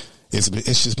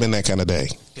 It's just been that kind of day.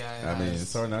 I mean,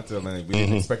 it's hard not to. I mean, we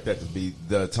didn't expect that to be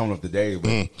the tone of the day,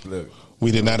 but look,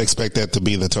 we did not expect that to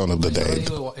be the tone of the day.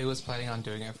 He was planning on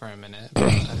doing it for a minute, but I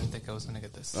didn't think I was going to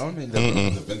get this. I mean, the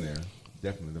rumors have been there.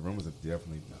 Definitely, the rumors have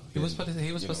definitely. He was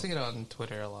posting it on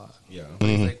Twitter a lot. Yeah,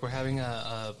 he's like, we're having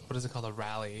a what is it called, a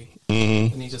rally,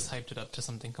 and he just hyped it up to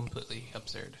something completely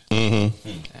absurd. And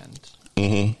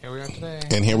here we are today.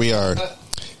 And here we are.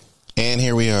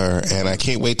 And I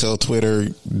can't wait till Twitter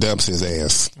dumps his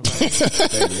ass.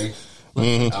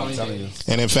 I'm telling you.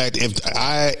 And in fact,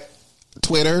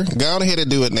 Twitter, go on ahead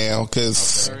and do it now,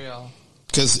 because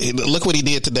look what he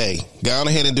did today. Go on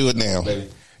ahead and do it now. Baby.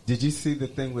 Did you see the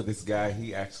thing with this guy?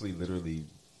 He actually literally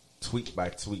tweet by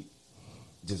tweet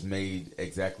just made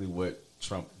exactly what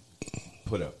Trump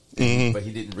put up. But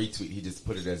he didn't retweet. He just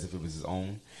put it as if it was his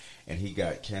own. And he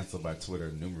got canceled by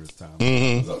Twitter numerous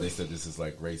times. So they said this is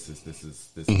like racist, this is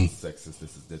sexist,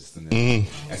 this is this and that.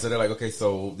 And so they're like, okay,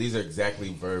 so these are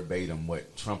exactly verbatim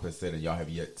what Trump has said, and y'all have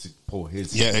yet to pull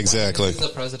his. Yeah, exactly. He's the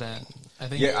president. I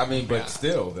think. Yeah, I mean, but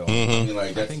still, though, I mean,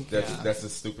 like that's a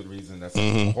stupid reason. That's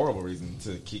a horrible reason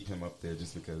to keep him up there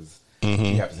just because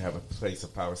he happens to have a place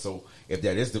of power. So if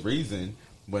that is the reason,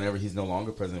 whenever he's no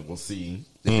longer president, we'll see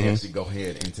that they actually go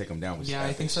ahead and take him down. Yeah,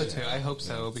 I think so too. I hope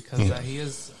so, because he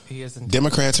is.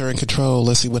 Democrats are in control.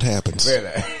 Let's see what happens.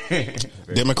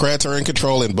 Democrats are in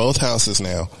control in both houses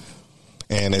now.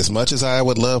 And as much as I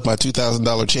would love my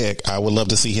 $2,000 check, I would love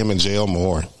to see him in jail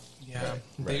more. Yeah,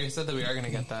 they said that we are going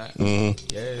to get that.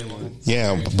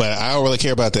 Yeah, but I don't really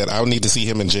care about that. I need to see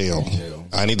him in jail.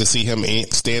 I need to see him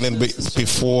standing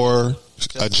before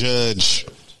a judge,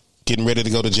 getting ready to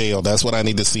go to jail. That's what I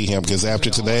need to see him, because after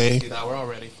today, we're all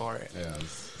ready for it.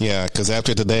 Yeah, because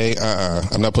after today,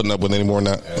 I'm not putting up with any more.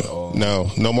 No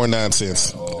more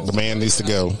nonsense. The man needs to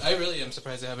go. I really am I'm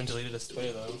surprised they haven't deleted his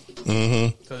Twitter though.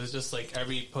 Because it's just like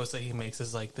every post that he makes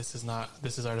is like, this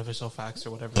is artificial facts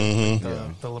or whatever.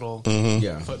 Like the little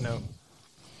footnote.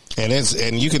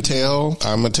 And you can tell.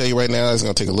 I'm gonna tell you right now, it's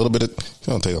gonna take a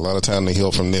lot of time to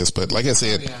heal from this. But like I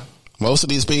said, most of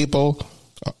these people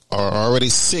are already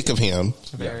sick of him.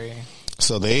 Very.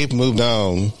 So they've moved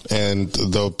on, and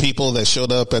the people that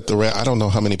showed up at the I don't know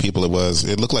how many people it was.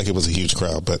 It looked like it was a huge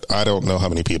crowd, but I don't know how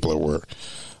many people it were.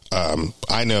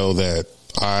 I know that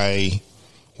I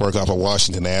work off of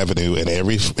Washington Avenue, and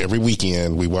every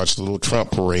weekend we watch the little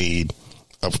Trump parade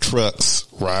of trucks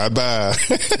ride by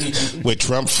with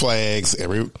Trump flags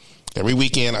every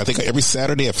weekend. I think every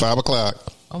Saturday at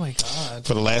 5:00. Oh my God!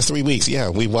 For the last 3 weeks,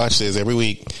 we watched this every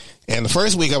week. And the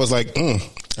first week I was like,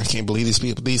 I can't believe these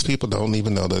people. These people don't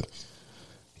even know that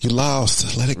you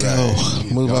lost. Let it go.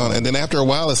 Move on. And then after a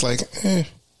while, it's like, they're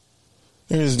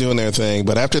just doing their thing.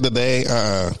 But after the day,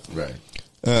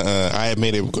 I have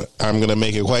made it. I'm going to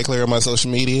make it quite clear on my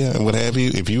social media and what have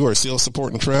you. If you are still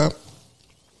supporting Trump,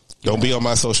 don't be on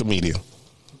my social media.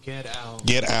 Get out.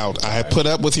 Get out. I have put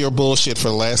up with your bullshit for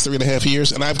the last 3.5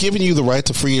 years, and I've given you the right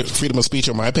to freedom of speech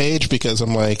on my page because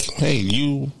I'm like, hey,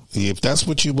 if that's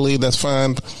what you believe, that's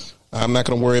fine. I'm not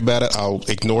going to worry about it. I'll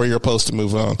ignore your post and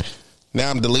move on. Now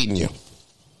I'm deleting you.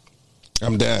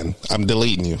 I'm done. I'm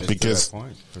deleting you because to that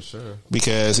point, for sure.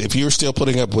 Because if you're still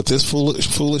putting up with this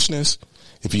foolishness,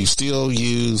 if you still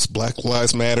use Black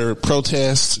Lives Matter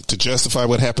protests to justify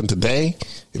what happened today,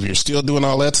 if you're still doing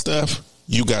all that stuff,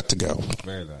 you got to go.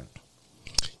 Very bad.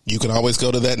 You can always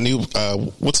go to that new,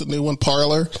 what's the new one?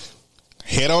 Parler.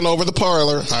 Head on over to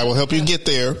Parler. I will help you get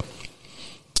there.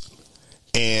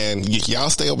 And y'all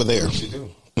stay over there. What you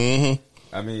do.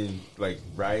 Mm-hmm. I mean, like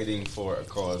rioting for a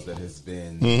cause that has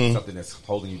been something that's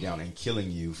holding you down and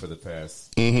killing you for the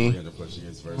past 300 plus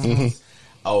years versus,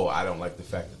 I don't like the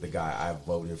fact that the guy I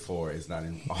voted for is not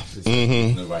in office.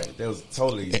 Right. That was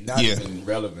totally not even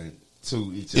relevant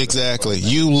to each other. Exactly.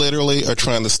 You literally are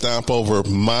trying to stomp over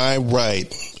my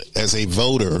right as a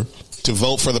voter to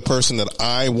vote for the person that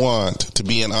I want to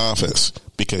be in office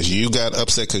because you got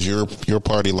upset because your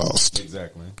party lost.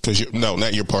 Exactly. No,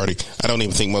 not your party. I don't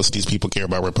even think most of these people care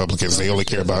about Republicans. They only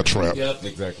care about Trump. Yep.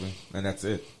 Exactly. And that's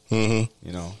it. You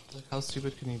know. Like, how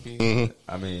stupid can you be?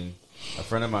 I mean, a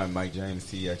friend of mine, Mike James,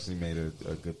 he actually made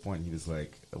a good point. He was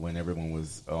like, when everyone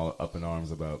was all up in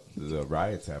arms about the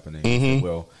riots happening, he said,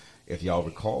 well, if y'all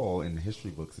recall, in the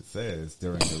history books, it says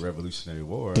during the Revolutionary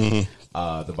War,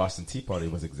 the Boston Tea Party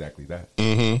was exactly that.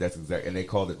 That's exactly, and they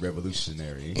called it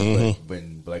revolutionary. But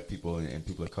when black people and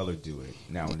people of color do it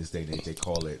now in this day and age, they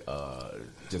call it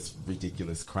just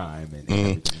ridiculous crime and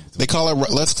everything. They call it.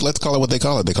 Let's call it what they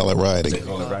call it. They call it rioting. They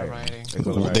call it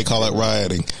rioting. They call it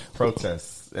rioting.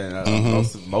 Protests.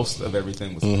 And most of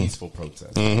everything was peaceful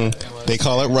protests. They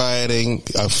call it rioting.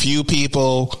 A few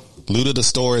people looted a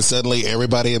store and suddenly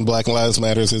everybody in Black Lives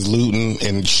Matters is looting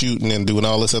and shooting and doing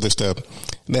all this other stuff.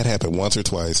 And that happened once or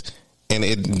twice. And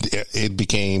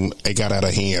it got out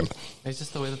of hand. It's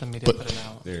just the way that the media put it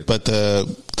out. But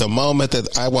the moment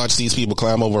that I watch these people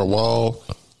climb over a wall,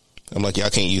 I'm like, y'all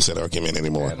can't use that argument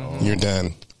anymore. You're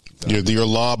done. You're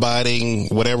law-abiding,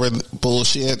 whatever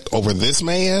bullshit over this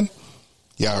man,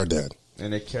 y'all are done.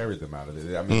 And they carried them out of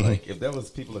it. I mean, like, if there was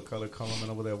people of color coming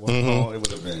over there one call, it would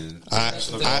have been.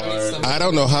 I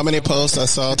don't know how many posts I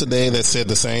saw today that said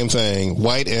the same thing,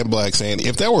 white and black, saying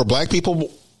if there were black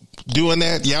people doing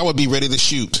that, y'all would be ready to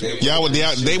shoot. They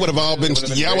would have all been.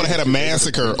 Y'all would have had a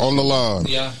massacre on the lawn.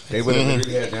 Yeah, they would have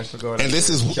really had National Guard. And this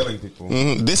is killing people.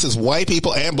 This is white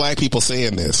people and black people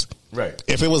saying this. Right.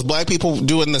 If it was black people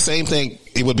doing the same thing,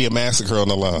 it would be a massacre on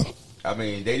the lawn. I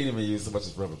mean, they didn't even use so much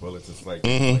as rubber bullets. It's like,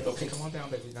 okay, come on down,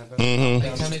 baby.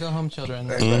 Like, time to go home, children.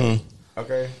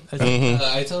 Okay.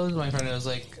 I told my friend,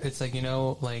 it's like, you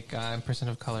know, like, person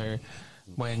of color,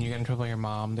 when you get in trouble with your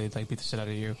mom, they like beat the shit out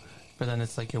of you. But then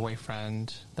it's like your white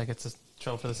friend that gets in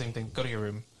trouble for the same thing. Go to your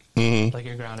room. Like,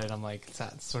 you're grounded. I'm like, it's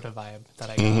that sort of vibe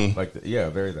that I got. Like,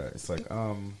 very that. It's like,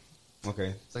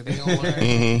 okay. It's like, they ain't gonna learn.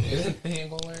 They ain't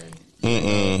gonna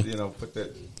learn. You know, put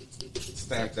that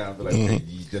stamp down, but like, okay,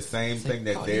 the same thing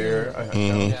that they're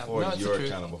accountable for, you're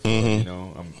accountable for. You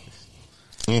know,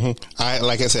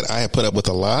 like I said, I have put up with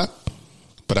a lot,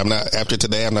 but I'm not. After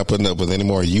today, I'm not putting up with any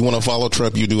more. You want to follow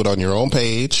Trump? You do it on your own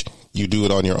page. You do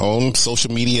it on your own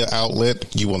social media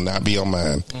outlet. You will not be on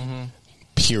mine.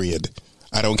 Period.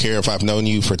 I don't care if I've known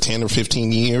you for 10 or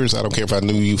 15 years. I don't care if I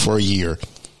knew you for a year.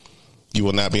 You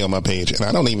will not be on my page, and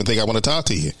I don't even think I want to talk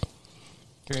to you,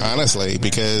 honestly,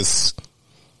 because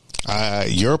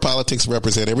your politics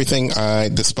represent everything I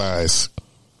despise.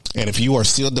 And if you are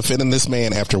still defending this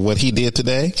man after what he did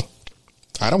today,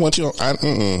 I don't want you. I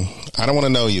I don't want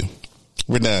to know you.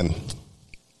 We're done.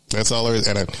 That's all there is.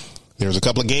 And there's a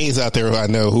couple of gays out there who I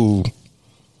know who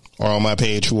are on my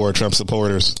page who are Trump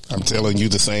supporters. I'm telling you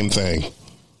the same thing.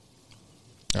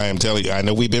 I am telling you, I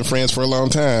know we've been friends for a long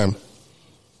time,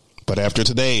 but after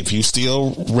today, if you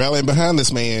still rallying behind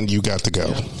this man, you got to go.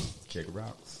 Yeah. Kick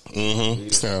rocks. Mm-hmm.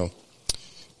 So.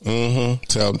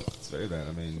 Say that.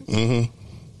 I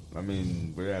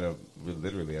mean, we're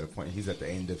literally at a point. He's at the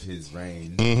end of his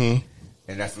reign,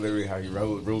 and that's literally how he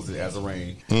rules it, as a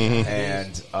reign.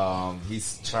 And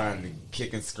he's trying to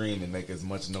kick and scream and make as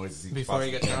much noise as he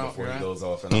possibly can before he goes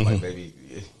off. And I'm like, baby.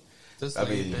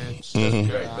 Bitch.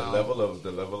 Right,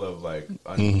 the level of like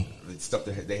stuff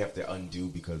that they have to undo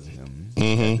because of him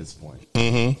at this point.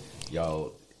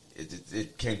 Y'all,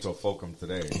 it came to a fulcrum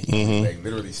today. Like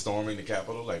literally storming the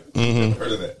Capitol. Like never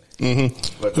heard of that.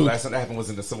 But the last time that happened was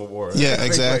in the Civil War. Yeah,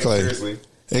 exactly. Like, seriously.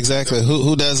 Exactly.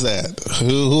 Who does that?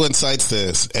 Who incites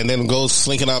this and then goes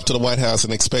slinking off to the White House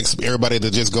and expects everybody to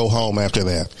just go home after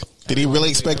that? Did he really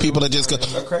expect people to just go?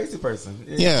 A crazy person.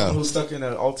 Yeah. Who's stuck in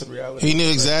an altered reality. He knew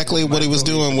exactly what he was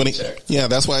doing when he. Yeah,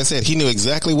 that's why I said he knew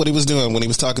exactly what he was doing when he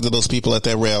was talking to those people at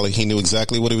that rally. He knew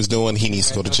exactly what he was doing. He needs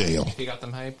to go to jail. He got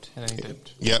them hyped and then he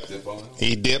dipped. Yep.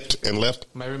 He dipped and left.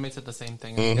 My roommate said the same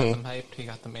thing. He got them hyped. He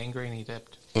got them angry and he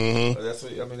dipped. That's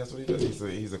what he does.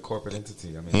 He's a corporate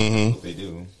entity. I mean, that's what they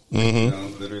do. You know,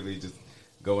 literally just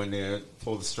go in there,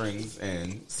 pull the strings,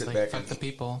 and sit like, back fuck and the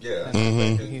people. Yeah,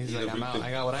 and he's like, I'm out. I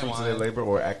got what I want. Their labor,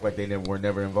 or act like they were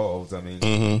never involved. I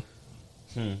mean,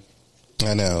 I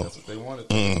know. That's what they wanted.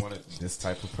 They wanted this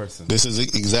type of person. This is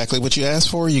exactly what you asked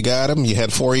for. You got him. You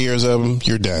had 4 years of him.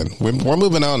 You're done. We're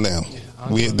moving on now.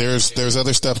 Yeah, there's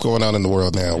other stuff going on in the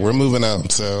world now. We're moving on.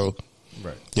 So,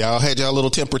 y'all had y'all little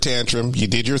temper tantrum. You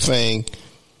did your thing.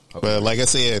 But like I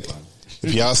said,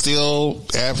 if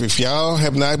y'all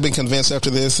have not been convinced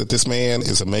after this that this man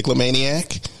is a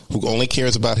megalomaniac who only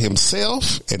cares about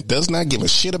himself and does not give a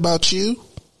shit about you,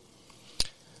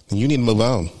 then you need to move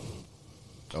on.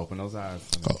 Open those eyes.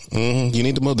 You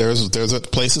need to move. There's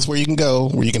places where you can go,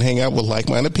 where you can hang out with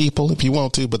like-minded people if you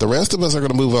want to, but the rest of us are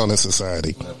going to move on in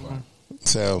society.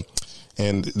 So,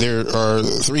 and there are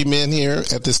 3 men here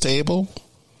at this table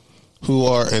who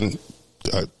are, and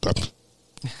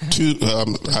you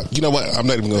know what? I'm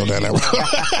not even going down that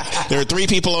road. There are 3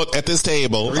 people at this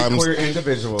table. 3 queer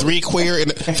individuals. 3 queer.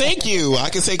 Thank you.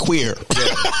 I can say queer.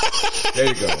 Yeah. There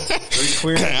you go. 3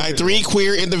 queer individuals. 3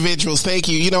 queer individuals. Thank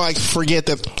you. You know, I forget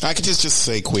that I could just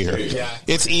say queer. Yeah.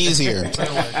 It's easier.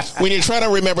 When you're trying to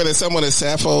remember that someone is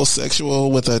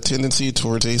sapphosexual with a tendency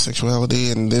towards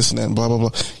asexuality and this and that and blah, blah, blah.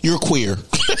 You're queer.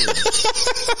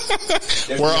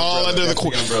 We're all under the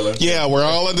queer umbrella. Yeah, we're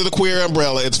all under the queer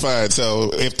umbrella. It's fine.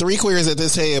 So if 3 queers at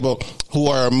this table who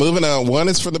are moving on, 1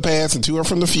 is from the past and 2 are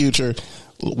from the future,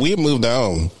 we have moved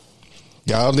on.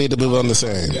 Y'all need to move on the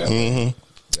same. Yeah.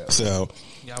 So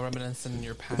y'all reminiscing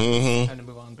your past. Time to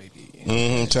move on,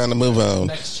 baby. Time to move on.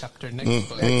 Next chapter. Next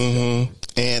book.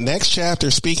 And next chapter.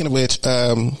 Speaking of which,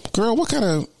 girl, what kind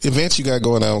of events you got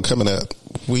going on coming up?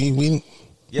 We need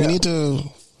to.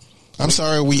 I'm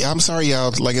sorry,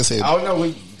 y'all. Like I said. Oh no,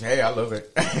 hey, I love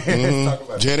it. Talk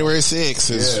about January 6th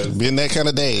has been that kind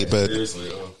of day, but seriously,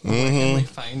 where can we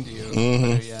find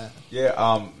you?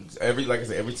 Yeah, every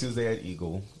Tuesday at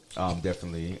Eagle.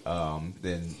 Definitely.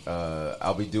 Then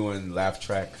I'll be doing Laugh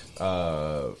Track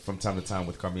from time to time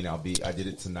with Carmina. I did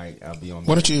it tonight. I'll be on.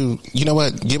 Why don't you know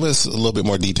what? Give us a little bit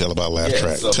more detail about Laugh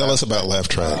Track. So Tell us about Laugh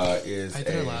Track. I did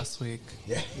it last week.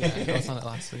 Yeah, I was on it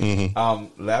last week.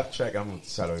 Laugh Track. I'm gonna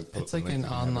try to. It's like an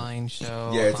online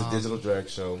show. Yeah, it's a digital drag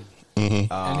show.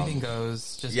 Anything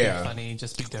goes. Just be funny.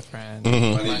 Just be different.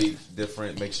 Funny, be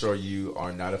different. Make sure you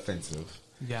are not offensive.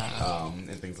 Yeah. And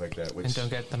things like that. And don't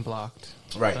get them blocked.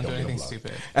 Right. Don't do anything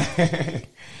stupid.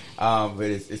 But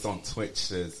it's on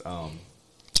Twitch.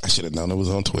 I should have known it was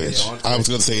on Twitch. I was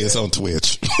going to say it's on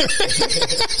Twitch.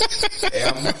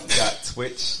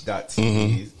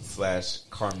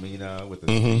 m.twitch.tv/Carmina with a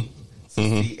C. So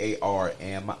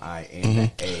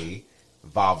CARMINA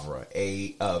Vavra.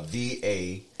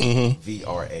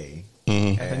 VAVRA.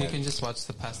 And then you can just watch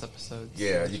the past episodes.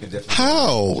 Yeah, you can definitely.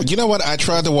 How? You know what? I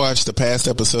tried to watch the past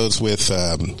episodes with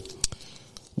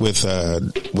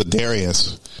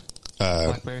Darius.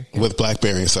 Blackberry. With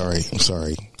Blackberry. Sorry,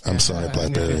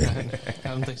 Blackberry.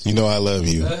 You know I love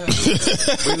you.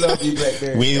 We love you,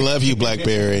 Blackberry. We love you,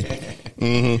 Blackberry.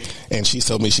 And she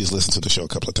told me she's listened to the show a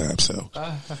couple of times. So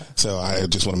I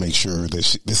just want to make sure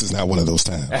that this is not one of those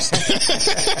times.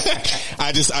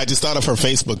 I just thought of her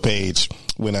Facebook page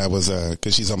when I was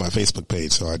because she's on my Facebook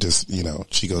page. So I just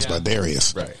she goes by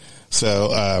Darius. Right.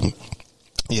 So I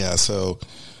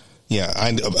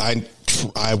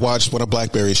I watched one of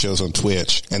Blackberry shows on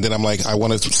Twitch, and then I'm like, I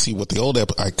wanted to see what the old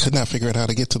I could not figure out how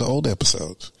to get to the old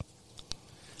episodes.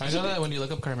 I know that when you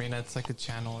look up Carmina, it's like a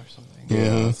channel or something.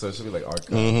 Yeah, so it should be like archive.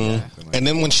 Mm-hmm. And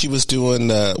then when she was doing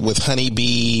with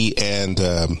Honeybee and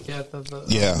I know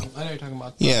yeah, you're talking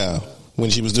about. When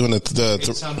she was doing the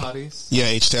H-Town Hotties. Yeah,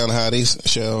 H-Town Hotties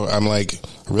show. I'm like,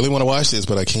 I really want to watch this,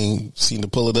 but I can't seem to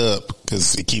pull it up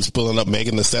because it keeps pulling up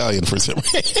Megan Thee Stallion for some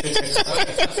reason.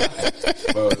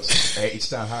 Well,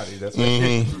 H-Town Hotties, that's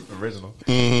original.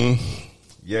 Mm-hmm.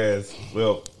 Yes.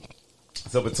 Well,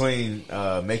 so between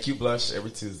Make You Blush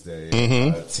every Tuesday,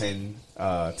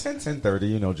 10:30,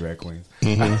 you know, drag queens.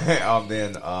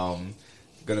 Then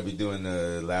going to be doing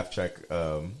the laugh track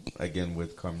again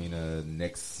with Carmina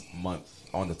next month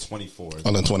on the 24th.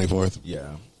 On the 24th?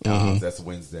 Yeah. That's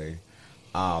Wednesday.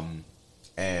 And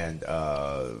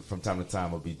from time to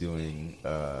time, we'll be doing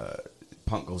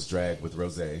Punk Goes Drag with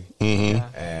Rose. And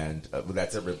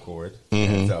that's at Ripcord.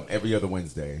 And every other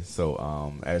Wednesday.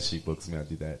 So as she books me, I'll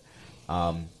do that.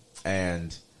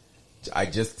 And I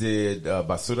just did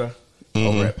Basura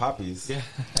over at Poppy's. Yeah.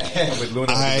 With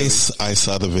Luna. I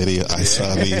saw the video. I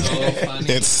saw the.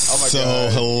 It's so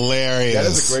hilarious. That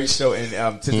is a great show, and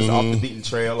to just off the beaten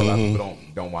trail. A lot of people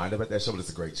don't wind up at that show, but it's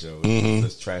a great show.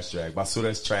 It's trash drag. Basura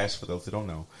is trash for those who don't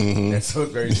know, and so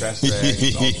it's very trash drag.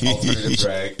 It's alternative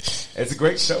drag. It's a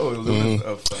great show. Luna's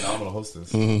a phenomenal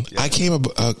hostess. Yeah. I came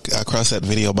across that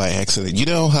video by accident. You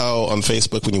know how on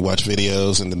Facebook when you watch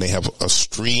videos and then they have a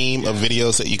stream of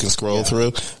videos that you can scroll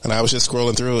through, and I was just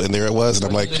scrolling through, and there it was, and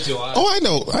I'm like, oh, I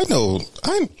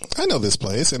know this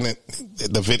place, and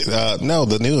the video,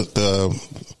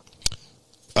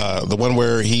 the one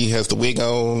where he has the wig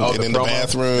on and in the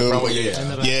bathroom.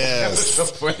 Yes. So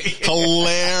funny.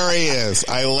 Hilarious.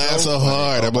 I laugh so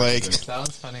hard. I'm like, that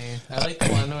was funny. I like the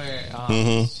one where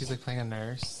she's like playing a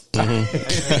nurse. Like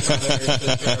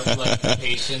the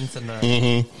patients and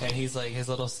and he's like his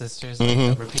little sister's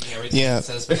like, repeating everything he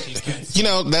says, but she can't. You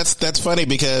know, that's funny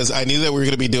because I knew that we were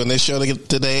going to be doing this show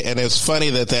today, and it's funny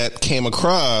that came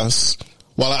across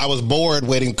while I was bored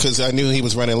waiting because I knew he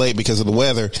was running late because of the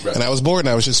weather, and I was bored and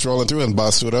I was just strolling through, and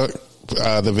Basura,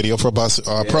 the video for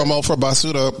promo for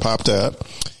Basura popped up,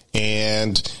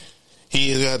 and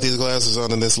he got these glasses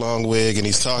on and this long wig, and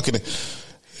he's talking.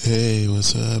 Hey,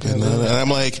 what's up? And I'm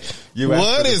like,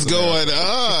 what is going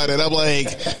on? And I'm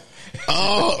like,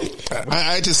 oh,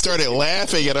 I just started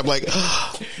laughing, and I'm like,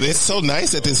 oh, it's so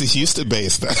nice that this is Houston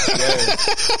based. Just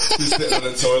sitting on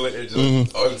the toilet and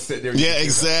just sitting there. Yeah,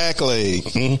 exactly.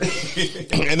 And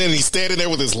then he's standing there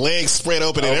with his legs spread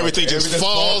open, and everything just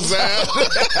falls out.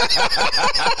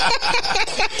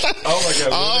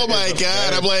 Oh my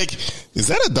God. I'm like, is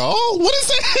that a doll? What is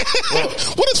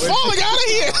that? What is falling out of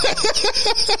here?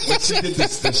 When she did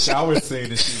the shower scene,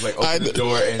 and she's like, open the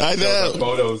door and shows her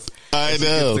photos. I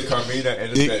know. She gets to Carmina,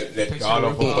 and it's that god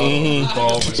awful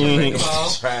ball with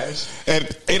the trash. And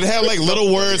it had like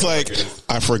little words like,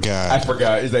 I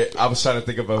forgot. He's like, I was trying to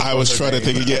think of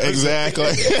yeah, exactly.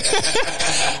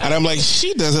 And I'm like,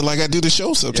 she does it like I do the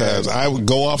show sometimes. I would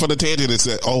go off on a tangent and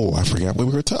say, oh, I forgot what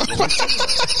we were talking about.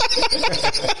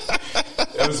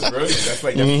 That was brilliant. That's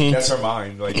like that's her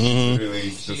mind. Like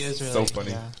really, just so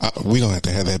funny. Yeah. We're gonna have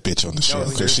to have that bitch on the show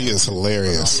because she is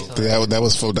hilarious. That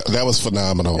was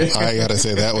phenomenal. I gotta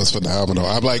say that was phenomenal.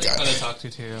 I'm like, fun to talk to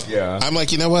too. Yeah. I'm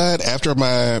like, you know what? After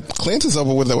my cleanse is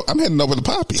over with, I'm heading over to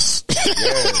Poppy's.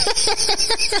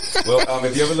 Well,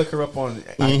 if you ever look her up on,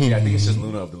 I think it's just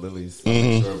Luna of the Lilies. I'm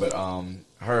not sure, but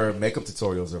her makeup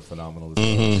tutorials are phenomenal.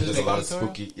 She does a lot of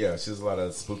spooky. Yeah, she does a lot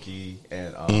of spooky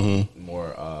and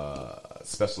more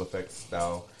special effects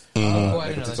style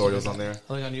makeup tutorials on there.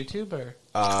 Like on YouTube or?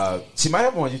 She might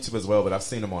have them on YouTube as well, but I've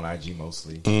seen them on IG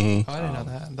mostly. Oh, I didn't know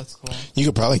that. That's cool. You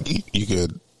could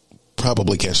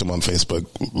probably catch them on Facebook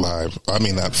Live. I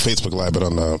mean, not Facebook Live, but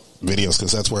on the videos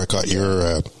because that's where I caught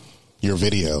your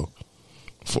video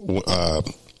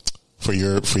for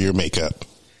your makeup.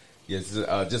 Yes,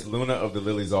 just Luna of the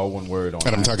Lilies, all one word on.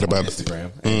 And I'm talking about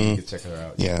Instagram. And you can check her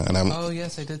out. Yeah, and oh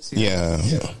yes, I did see. That.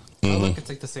 Yeah. Oh look, it's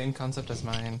like the same concept as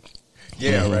mine.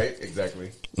 Yeah, right.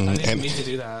 Exactly. I didn't mean to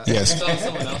do that. Yes. I saw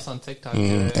someone else on TikTok.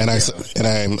 And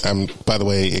I'm by the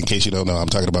way, in case you don't know, I'm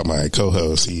talking about my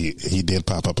co-host. He did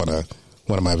pop up on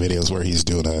one of my videos where he's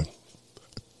doing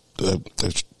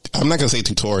I'm not gonna say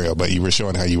tutorial, but you were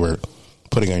showing how you were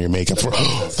putting on your makeup for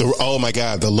oh my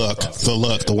God, the look,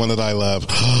 the one that I love.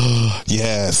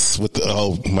 Yes,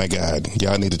 oh my God,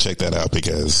 y'all need to check that out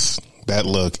because that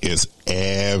look is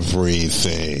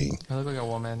everything. I look like a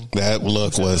woman. That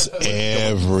look was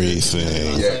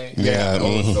everything. Yeah.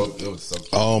 It was so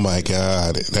oh my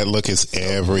God, that look is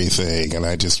everything. And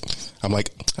I'm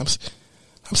like,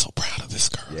 I'm so proud of this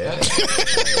girl. Yeah.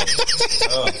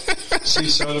 She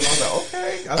showed him. I was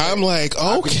like, okay. I'm like,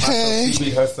 okay. She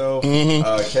beat herself,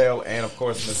 Kale, and of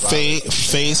course, Miss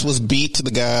Face was beat to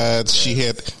the gods. Yes. She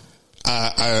had,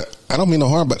 I don't mean no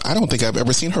harm, but I don't think I've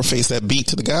ever seen her face that beat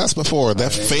to the gods before.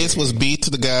 That face was beat to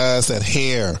the gods. That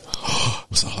hair. It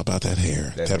was all about that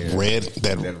hair. That red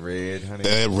honey.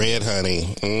 That red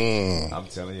honey. I'm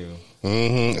telling you.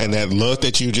 Mm-hmm. And that look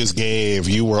that you just gave,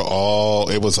 it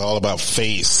was all about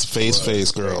face,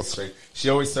 girl. Face. She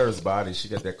always serves body. She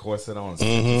got that corset on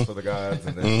for the gods,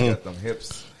 and then she got them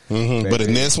hips. Mm-hmm. But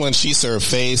in this one, she served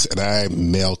face, and I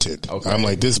melted. Okay. I'm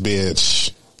like, this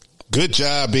bitch. Good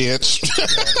job, bitch.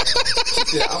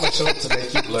 Yeah, I'm going to show up to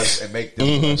make you blush and make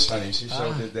them blush, honey. She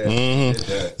showed did that. Did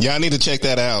that. Y'all need to check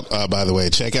that out, by the way.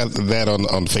 Check out that on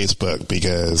Facebook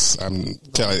because I'm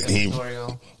telling you.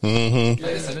 I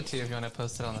just send it to you if you want to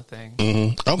post it on the thing.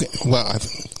 Mm-hmm. Okay. Well,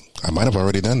 I might have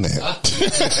already done that.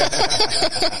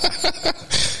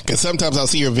 Because sometimes I'll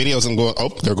see your videos and go,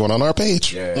 they're going on our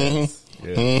page. Yes. Mm-hmm.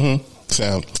 Yeah. Mm-hmm.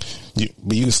 So,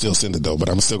 but you can still send it though, but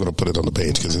I'm still going to put it on the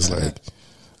page because it's like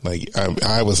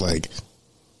I was like,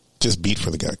 just beat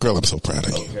for the guy. Girl, I'm so proud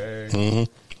of you. Okay. Mm-hmm.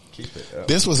 Keep it up.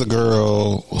 This was a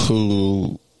girl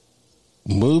who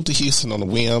moved to Houston on a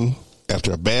whim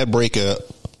after a bad breakup.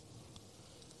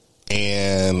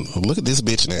 And look at this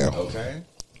bitch now. Okay.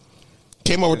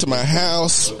 Came over to my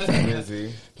house.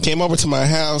 Came over to my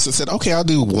house and said, okay, I'll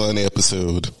do one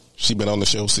episode. She been on the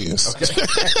show since. Okay.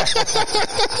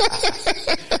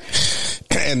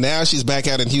 And now she's back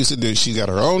out in Houston. She's got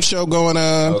her own show going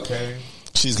on. Okay.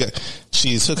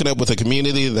 She's hooking up with a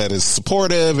community that is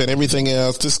supportive and everything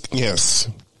else. Just, yes.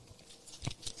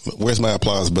 Where's my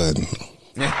applause button?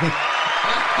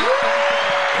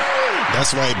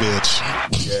 That's right, bitch.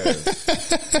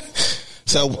 Yes.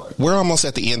 So we're almost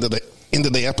at the end of the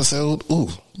episode. Ooh,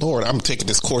 Lord, I'm taking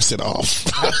this corset off.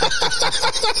 You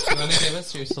want to give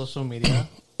us your social media?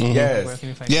 Mm-hmm. Yes.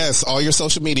 Yes, all your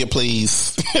social media,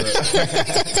 please.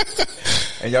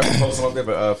 And y'all can post them up there,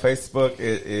 but Facebook,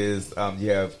 it is, you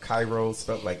have Cairo,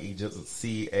 spelled like Egypt,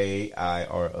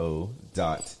 Cairo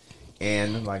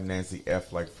 .N like Nancy,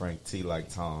 F like Frank, T like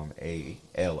Tom,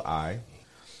 ALI.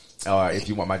 If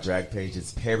you want my drag page,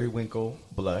 it's Periwinkle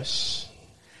Blush.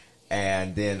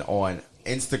 And then on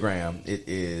Instagram, it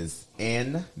is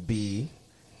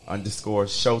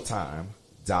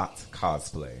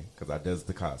NB_Showtime.cosplay. Because I does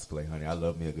the cosplay, honey. I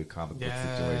love me a good comic book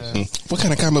situation. What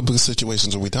kind of comic book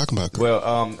situations are we talking about? Well,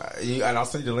 and I'll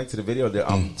send you the link to the video.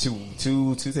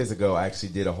 Two Tuesdays ago, I actually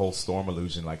did a whole storm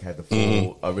illusion. Like, had the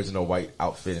full original white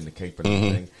outfit and the cape and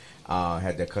everything.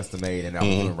 Had that custom made, and that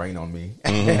was going to rain on me.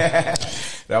 That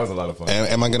was a lot of fun.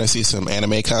 Am I going to see some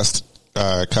anime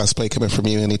cosplay coming from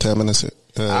you anytime in this?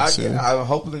 I'm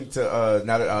hoping to,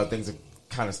 now that things are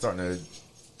kind of starting to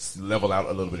level out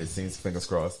a little bit, it seems, fingers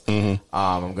crossed. I'm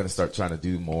going to start trying to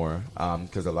do more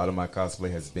because a lot of my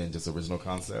cosplay has been just original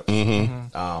concept.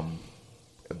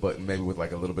 But maybe with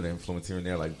like a little bit of influence here and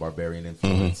there, like barbarian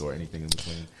influence or anything in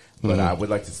between. But I would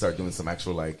like to start doing some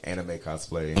actual like anime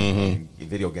cosplay and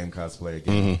video game cosplay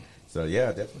again. So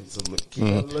yeah, definitely. So keep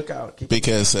a lookout.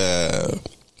 Because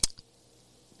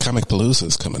Comic Palooza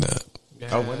is coming up.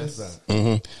 Yes. Oh, when is that?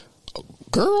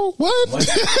 Girl, what?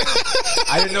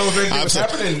 I didn't know if anything was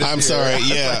happening this I'm year. sorry,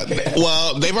 yeah.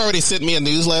 Well, they've already sent me a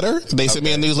newsletter. They send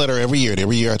me a newsletter every year, and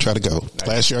every year I try to go. Nice.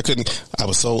 Last year I couldn't. I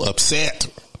was so upset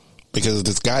because of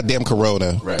this goddamn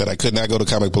corona that I could not go to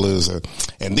Comic Palooza.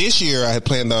 And this year I had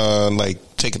planned on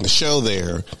like taking the show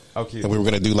there. Okay. And we were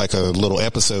going to do like a little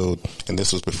episode, and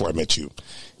this was before I met you.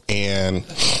 And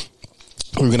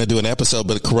we were going to do an episode,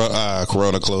 but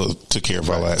Corona took care of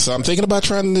all that. So I'm thinking about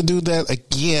trying to do that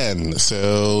again.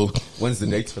 So when's the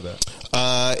dates for that?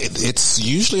 It's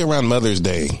usually around Mother's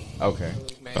Day. Okay.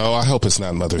 Oh, I hope it's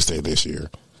not Mother's Day this year.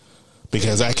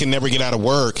 Because I can never get out of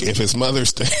work if it's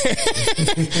Mother's Day.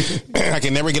 I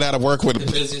can never get out of work with the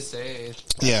busiest day.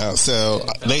 Yeah, so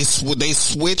they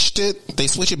switched it. They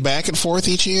switch it back and forth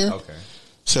each year. Okay.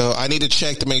 So I need to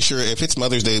check to make sure if it's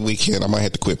Mother's Day weekend, I might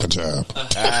have to quit my job.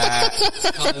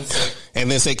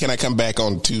 And then say, can I come back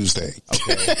on Tuesday?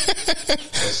 Okay.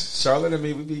 Charlotte and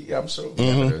me, I'm sure.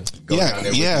 Go down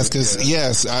there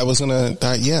yes, I was gonna.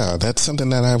 That's something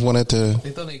that I wanted to.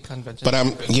 They don't need convention. But I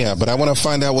want to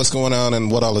find out what's going on and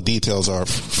what all the details are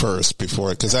first before,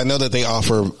 because I know that they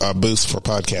offer a boost for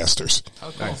podcasters.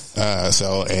 Oh, cool. Nice.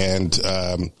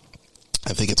 I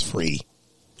think it's free.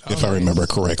 If I remember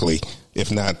correctly. If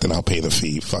not, then I'll pay the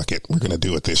fee. Fuck it. We're going to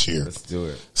do it this year. Let's do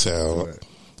it. So,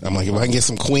 I'm like, if I can get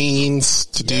some queens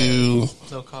to do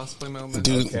cosplay moment,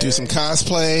 do some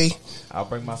cosplay, I'll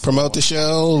bring my promote the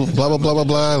show, blah blah blah blah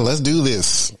blah. Let's do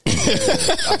this.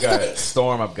 I've got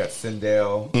Storm, I've got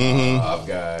Sindel, I've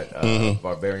got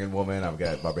Barbarian Woman, I've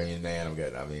got Barbarian Man,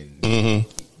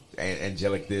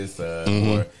 angelic this,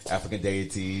 or African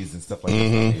deities and stuff like that. I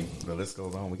mean, the list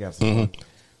goes on. We can have some fun.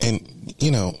 And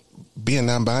being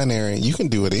non-binary, you can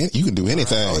do it. You can do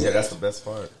anything. Oh yeah, that's the best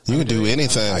part. You can do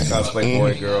anything. I cosplay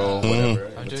boy, girl,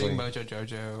 whatever. I'm doing Mojo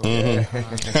Jojo. I'm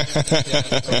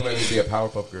going to be a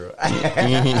Powerpuff Girl. I'm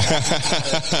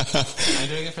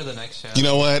doing it for the next show. You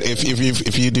know what?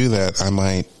 If you do that, I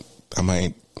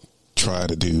might try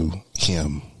to do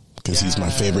him. Because he's my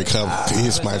favorite color.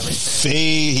 He's my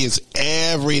he is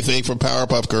everything from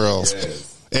Powerpuff Girls. Yes.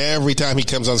 Every time he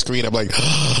comes on screen, I'm like, him.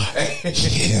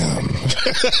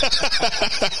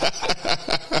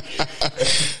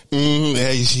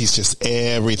 He's just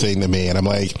everything to me. And I'm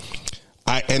like,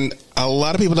 and a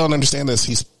lot of people don't understand this.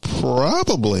 He's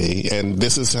probably, and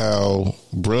this is how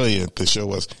brilliant the show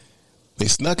was. They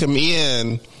snuck him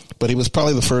in, but he was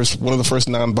probably one of the first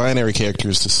non-binary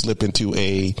characters to slip into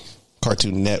a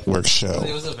Cartoon Network show.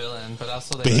 He was a villain, but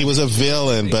also he was a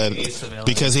villain, but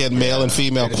because he had male and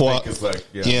female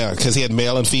because he had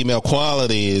male and female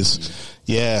qualities.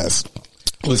 Yes,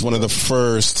 he was one of the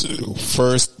first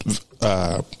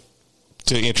to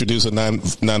introduce a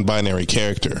non-binary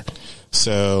character.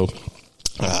 So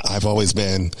I've always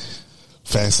been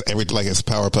fast. Like it's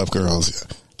Powerpuff Girls.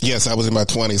 Yes, I was in my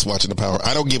 20s watching the Power.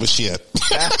 I don't give a shit.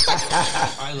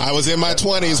 I was in my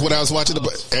 20s when I was watching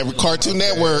every Cartoon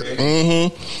Network. I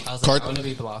was like, I want to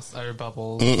be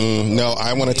Bubbles. No,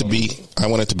 I want it to be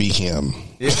him.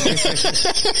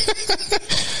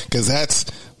 Because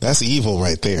that's evil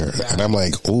right there. Yeah. And I'm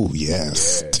like, oh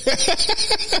yes.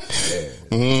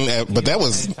 But that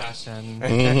was fashion.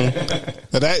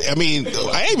 But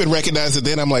I even recognized it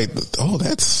then. I'm like, oh,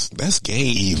 that's gay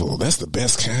evil. That's the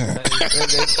best kind.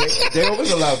 They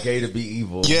always allow gay to be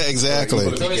evil. Yeah,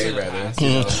 exactly.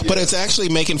 But it's actually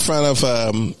making fun of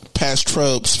past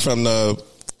tropes from the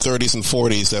 30s and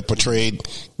 40s that portrayed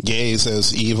gays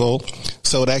as evil.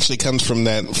 So it actually comes from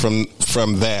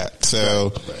that.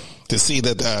 So to see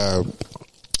that,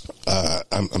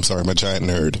 I'm sorry, I'm a giant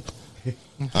nerd.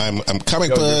 I'm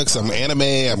comic books. I'm anime.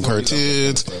 I'm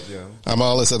cartoons. I'm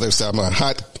all this other stuff. I'm a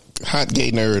hot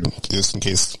gay nerd. Just in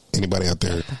case anybody out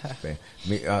there.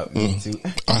 Me too.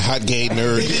 A hot gay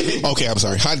nerd. Okay, I'm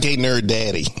sorry. Hot gay nerd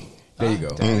daddy. There you go.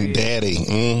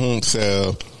 Daddy.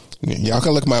 So y'all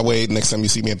can look my way next time you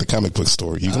see me at the comic book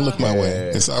store. You can look my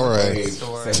way. It's all right.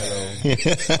 Say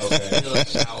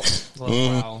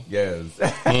hello. Yes.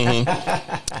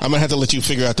 I'm gonna have to let you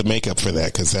figure out the makeup for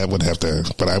that because that would have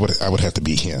to. But I would have to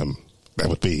be him. That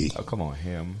would be. Oh, come on,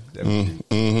 him. You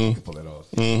can pull it off.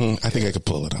 I think I could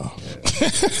pull it off.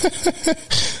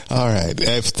 Yeah. All right.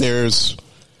 If there's,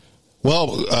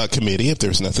 committee, if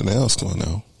there's nothing else going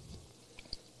on.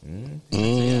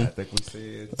 Yeah, I think we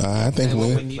said. I think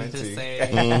we need to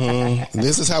say.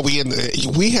 This is how we end.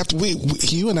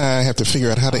 You and I have to figure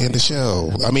out how to end the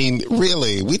show. I mean,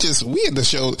 really, we end the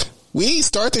show. We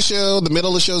start the show. The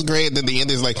middle of the show is great. And then the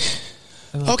end is like,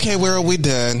 okay, where are we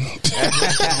done?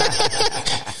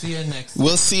 See you next.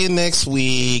 We'll see you next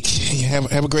week.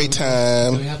 Have a great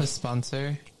time. Do we have a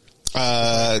sponsor?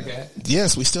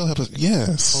 Yes, we still have a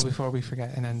yes. Well, before we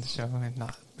forget and end the show and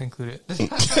not include it. Like, I'm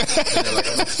not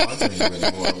sponsoring you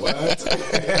anymore. What?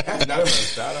 Not even a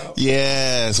shout out.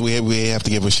 Yes, we have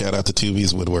to give a shout out to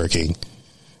Tubi's Woodworking.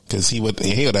 Because he would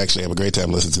actually have a great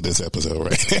time listening to this episode,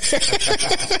 right?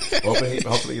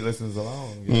 hopefully he listens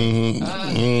along.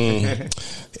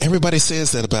 Everybody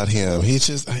says that about him. He's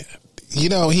just, he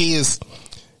is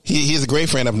a great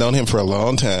friend. I've known him for a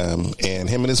long time, and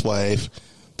him and his wife,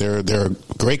 they're a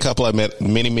great couple I met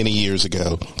many, many years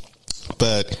ago.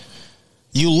 But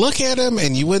you look at him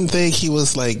and you wouldn't think he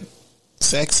was like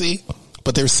sexy,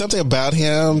 but there's something about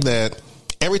him that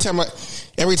every time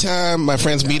my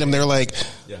friends meet him, they're like,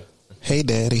 hey,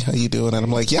 daddy, how you doing? And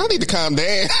I'm like, y'all need to calm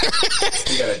down.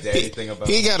 He got a daddy thing about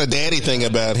him. He got a daddy thing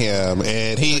about him.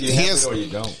 And he has, or you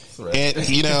don't. Right. And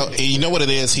you know what it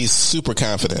is? He's super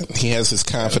confident. He has his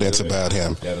confidence about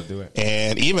him. That'll do it.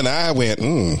 And even I went,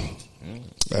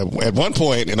 At one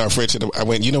point in our friendship, I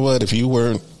went, you know what? If you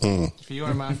weren't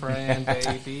my friend,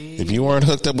 baby. If you weren't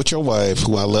hooked up with your wife,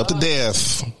 who I love to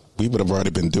death, we would have already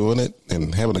been doing it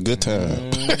and having a good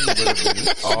time.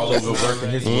 All over working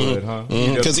his wood, huh?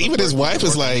 Because even his wife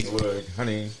is like,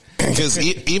 honey. Because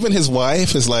even his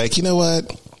wife is like, you know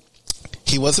what?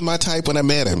 He wasn't my type when I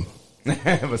met him.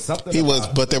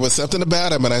 But there was something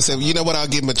about him, and I said, you know what? I'll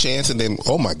give him a chance. And then,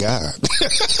 oh my God.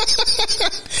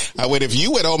 I went, if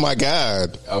you went, oh my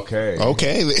God. Okay.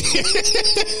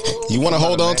 You want to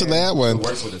hold on to that one? He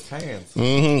works with his hands.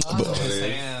 Oh,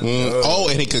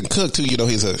 and he can cook too. You know,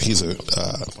 he's a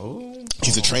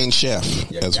trained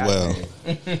chef as well.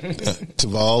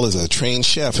 Taval is a trained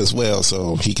chef as well,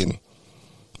 so he can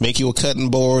make you a cutting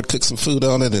board, cook some food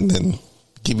on it, and then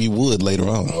give you wood later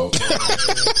on. Okay.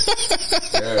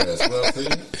 Yes. Well, see,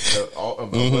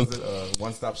 was it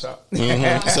one-stop shop?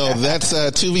 So that's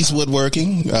Tuvi's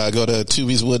Woodworking. Go to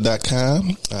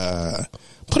tuviswood.com.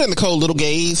 Put in the code Little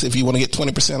Gaze if you want to get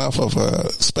 20% off of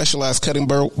a specialized cutting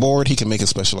board. He can make a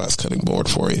specialized cutting board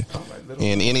for you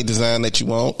in any design that you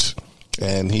want.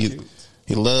 And he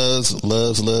loves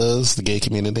the gay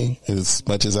community as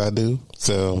much as I do.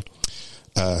 So,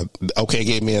 okay,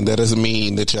 gay men, that doesn't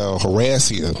mean that y'all harass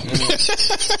him.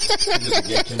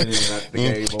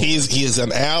 He is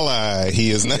an ally.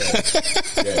 He is not.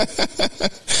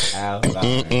 Yes.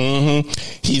 Ally.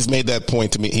 He's made that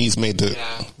point to me. He's made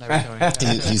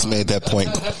he's made that point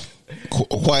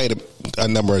quite a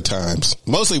number of times.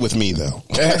 Mostly with me, though.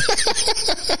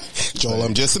 Joel,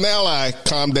 I'm just an ally.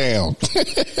 Calm down.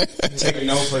 Take a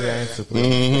note for the answer,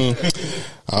 please.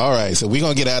 All right, so we're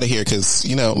gonna get out of here because,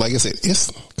 you know, like I said,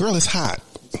 it's hot.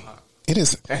 It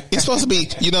is. It's supposed to be.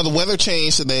 You know, the weather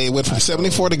changed today. Went from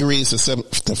 74 degrees to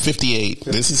 58.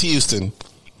 This is Houston,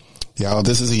 y'all.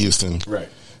 This is Houston, right?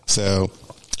 So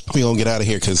we're gonna get out of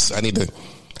here because I need to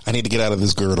get out of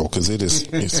this girdle because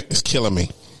it's killing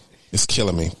me. It's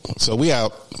killing me. So we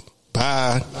out.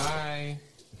 Bye.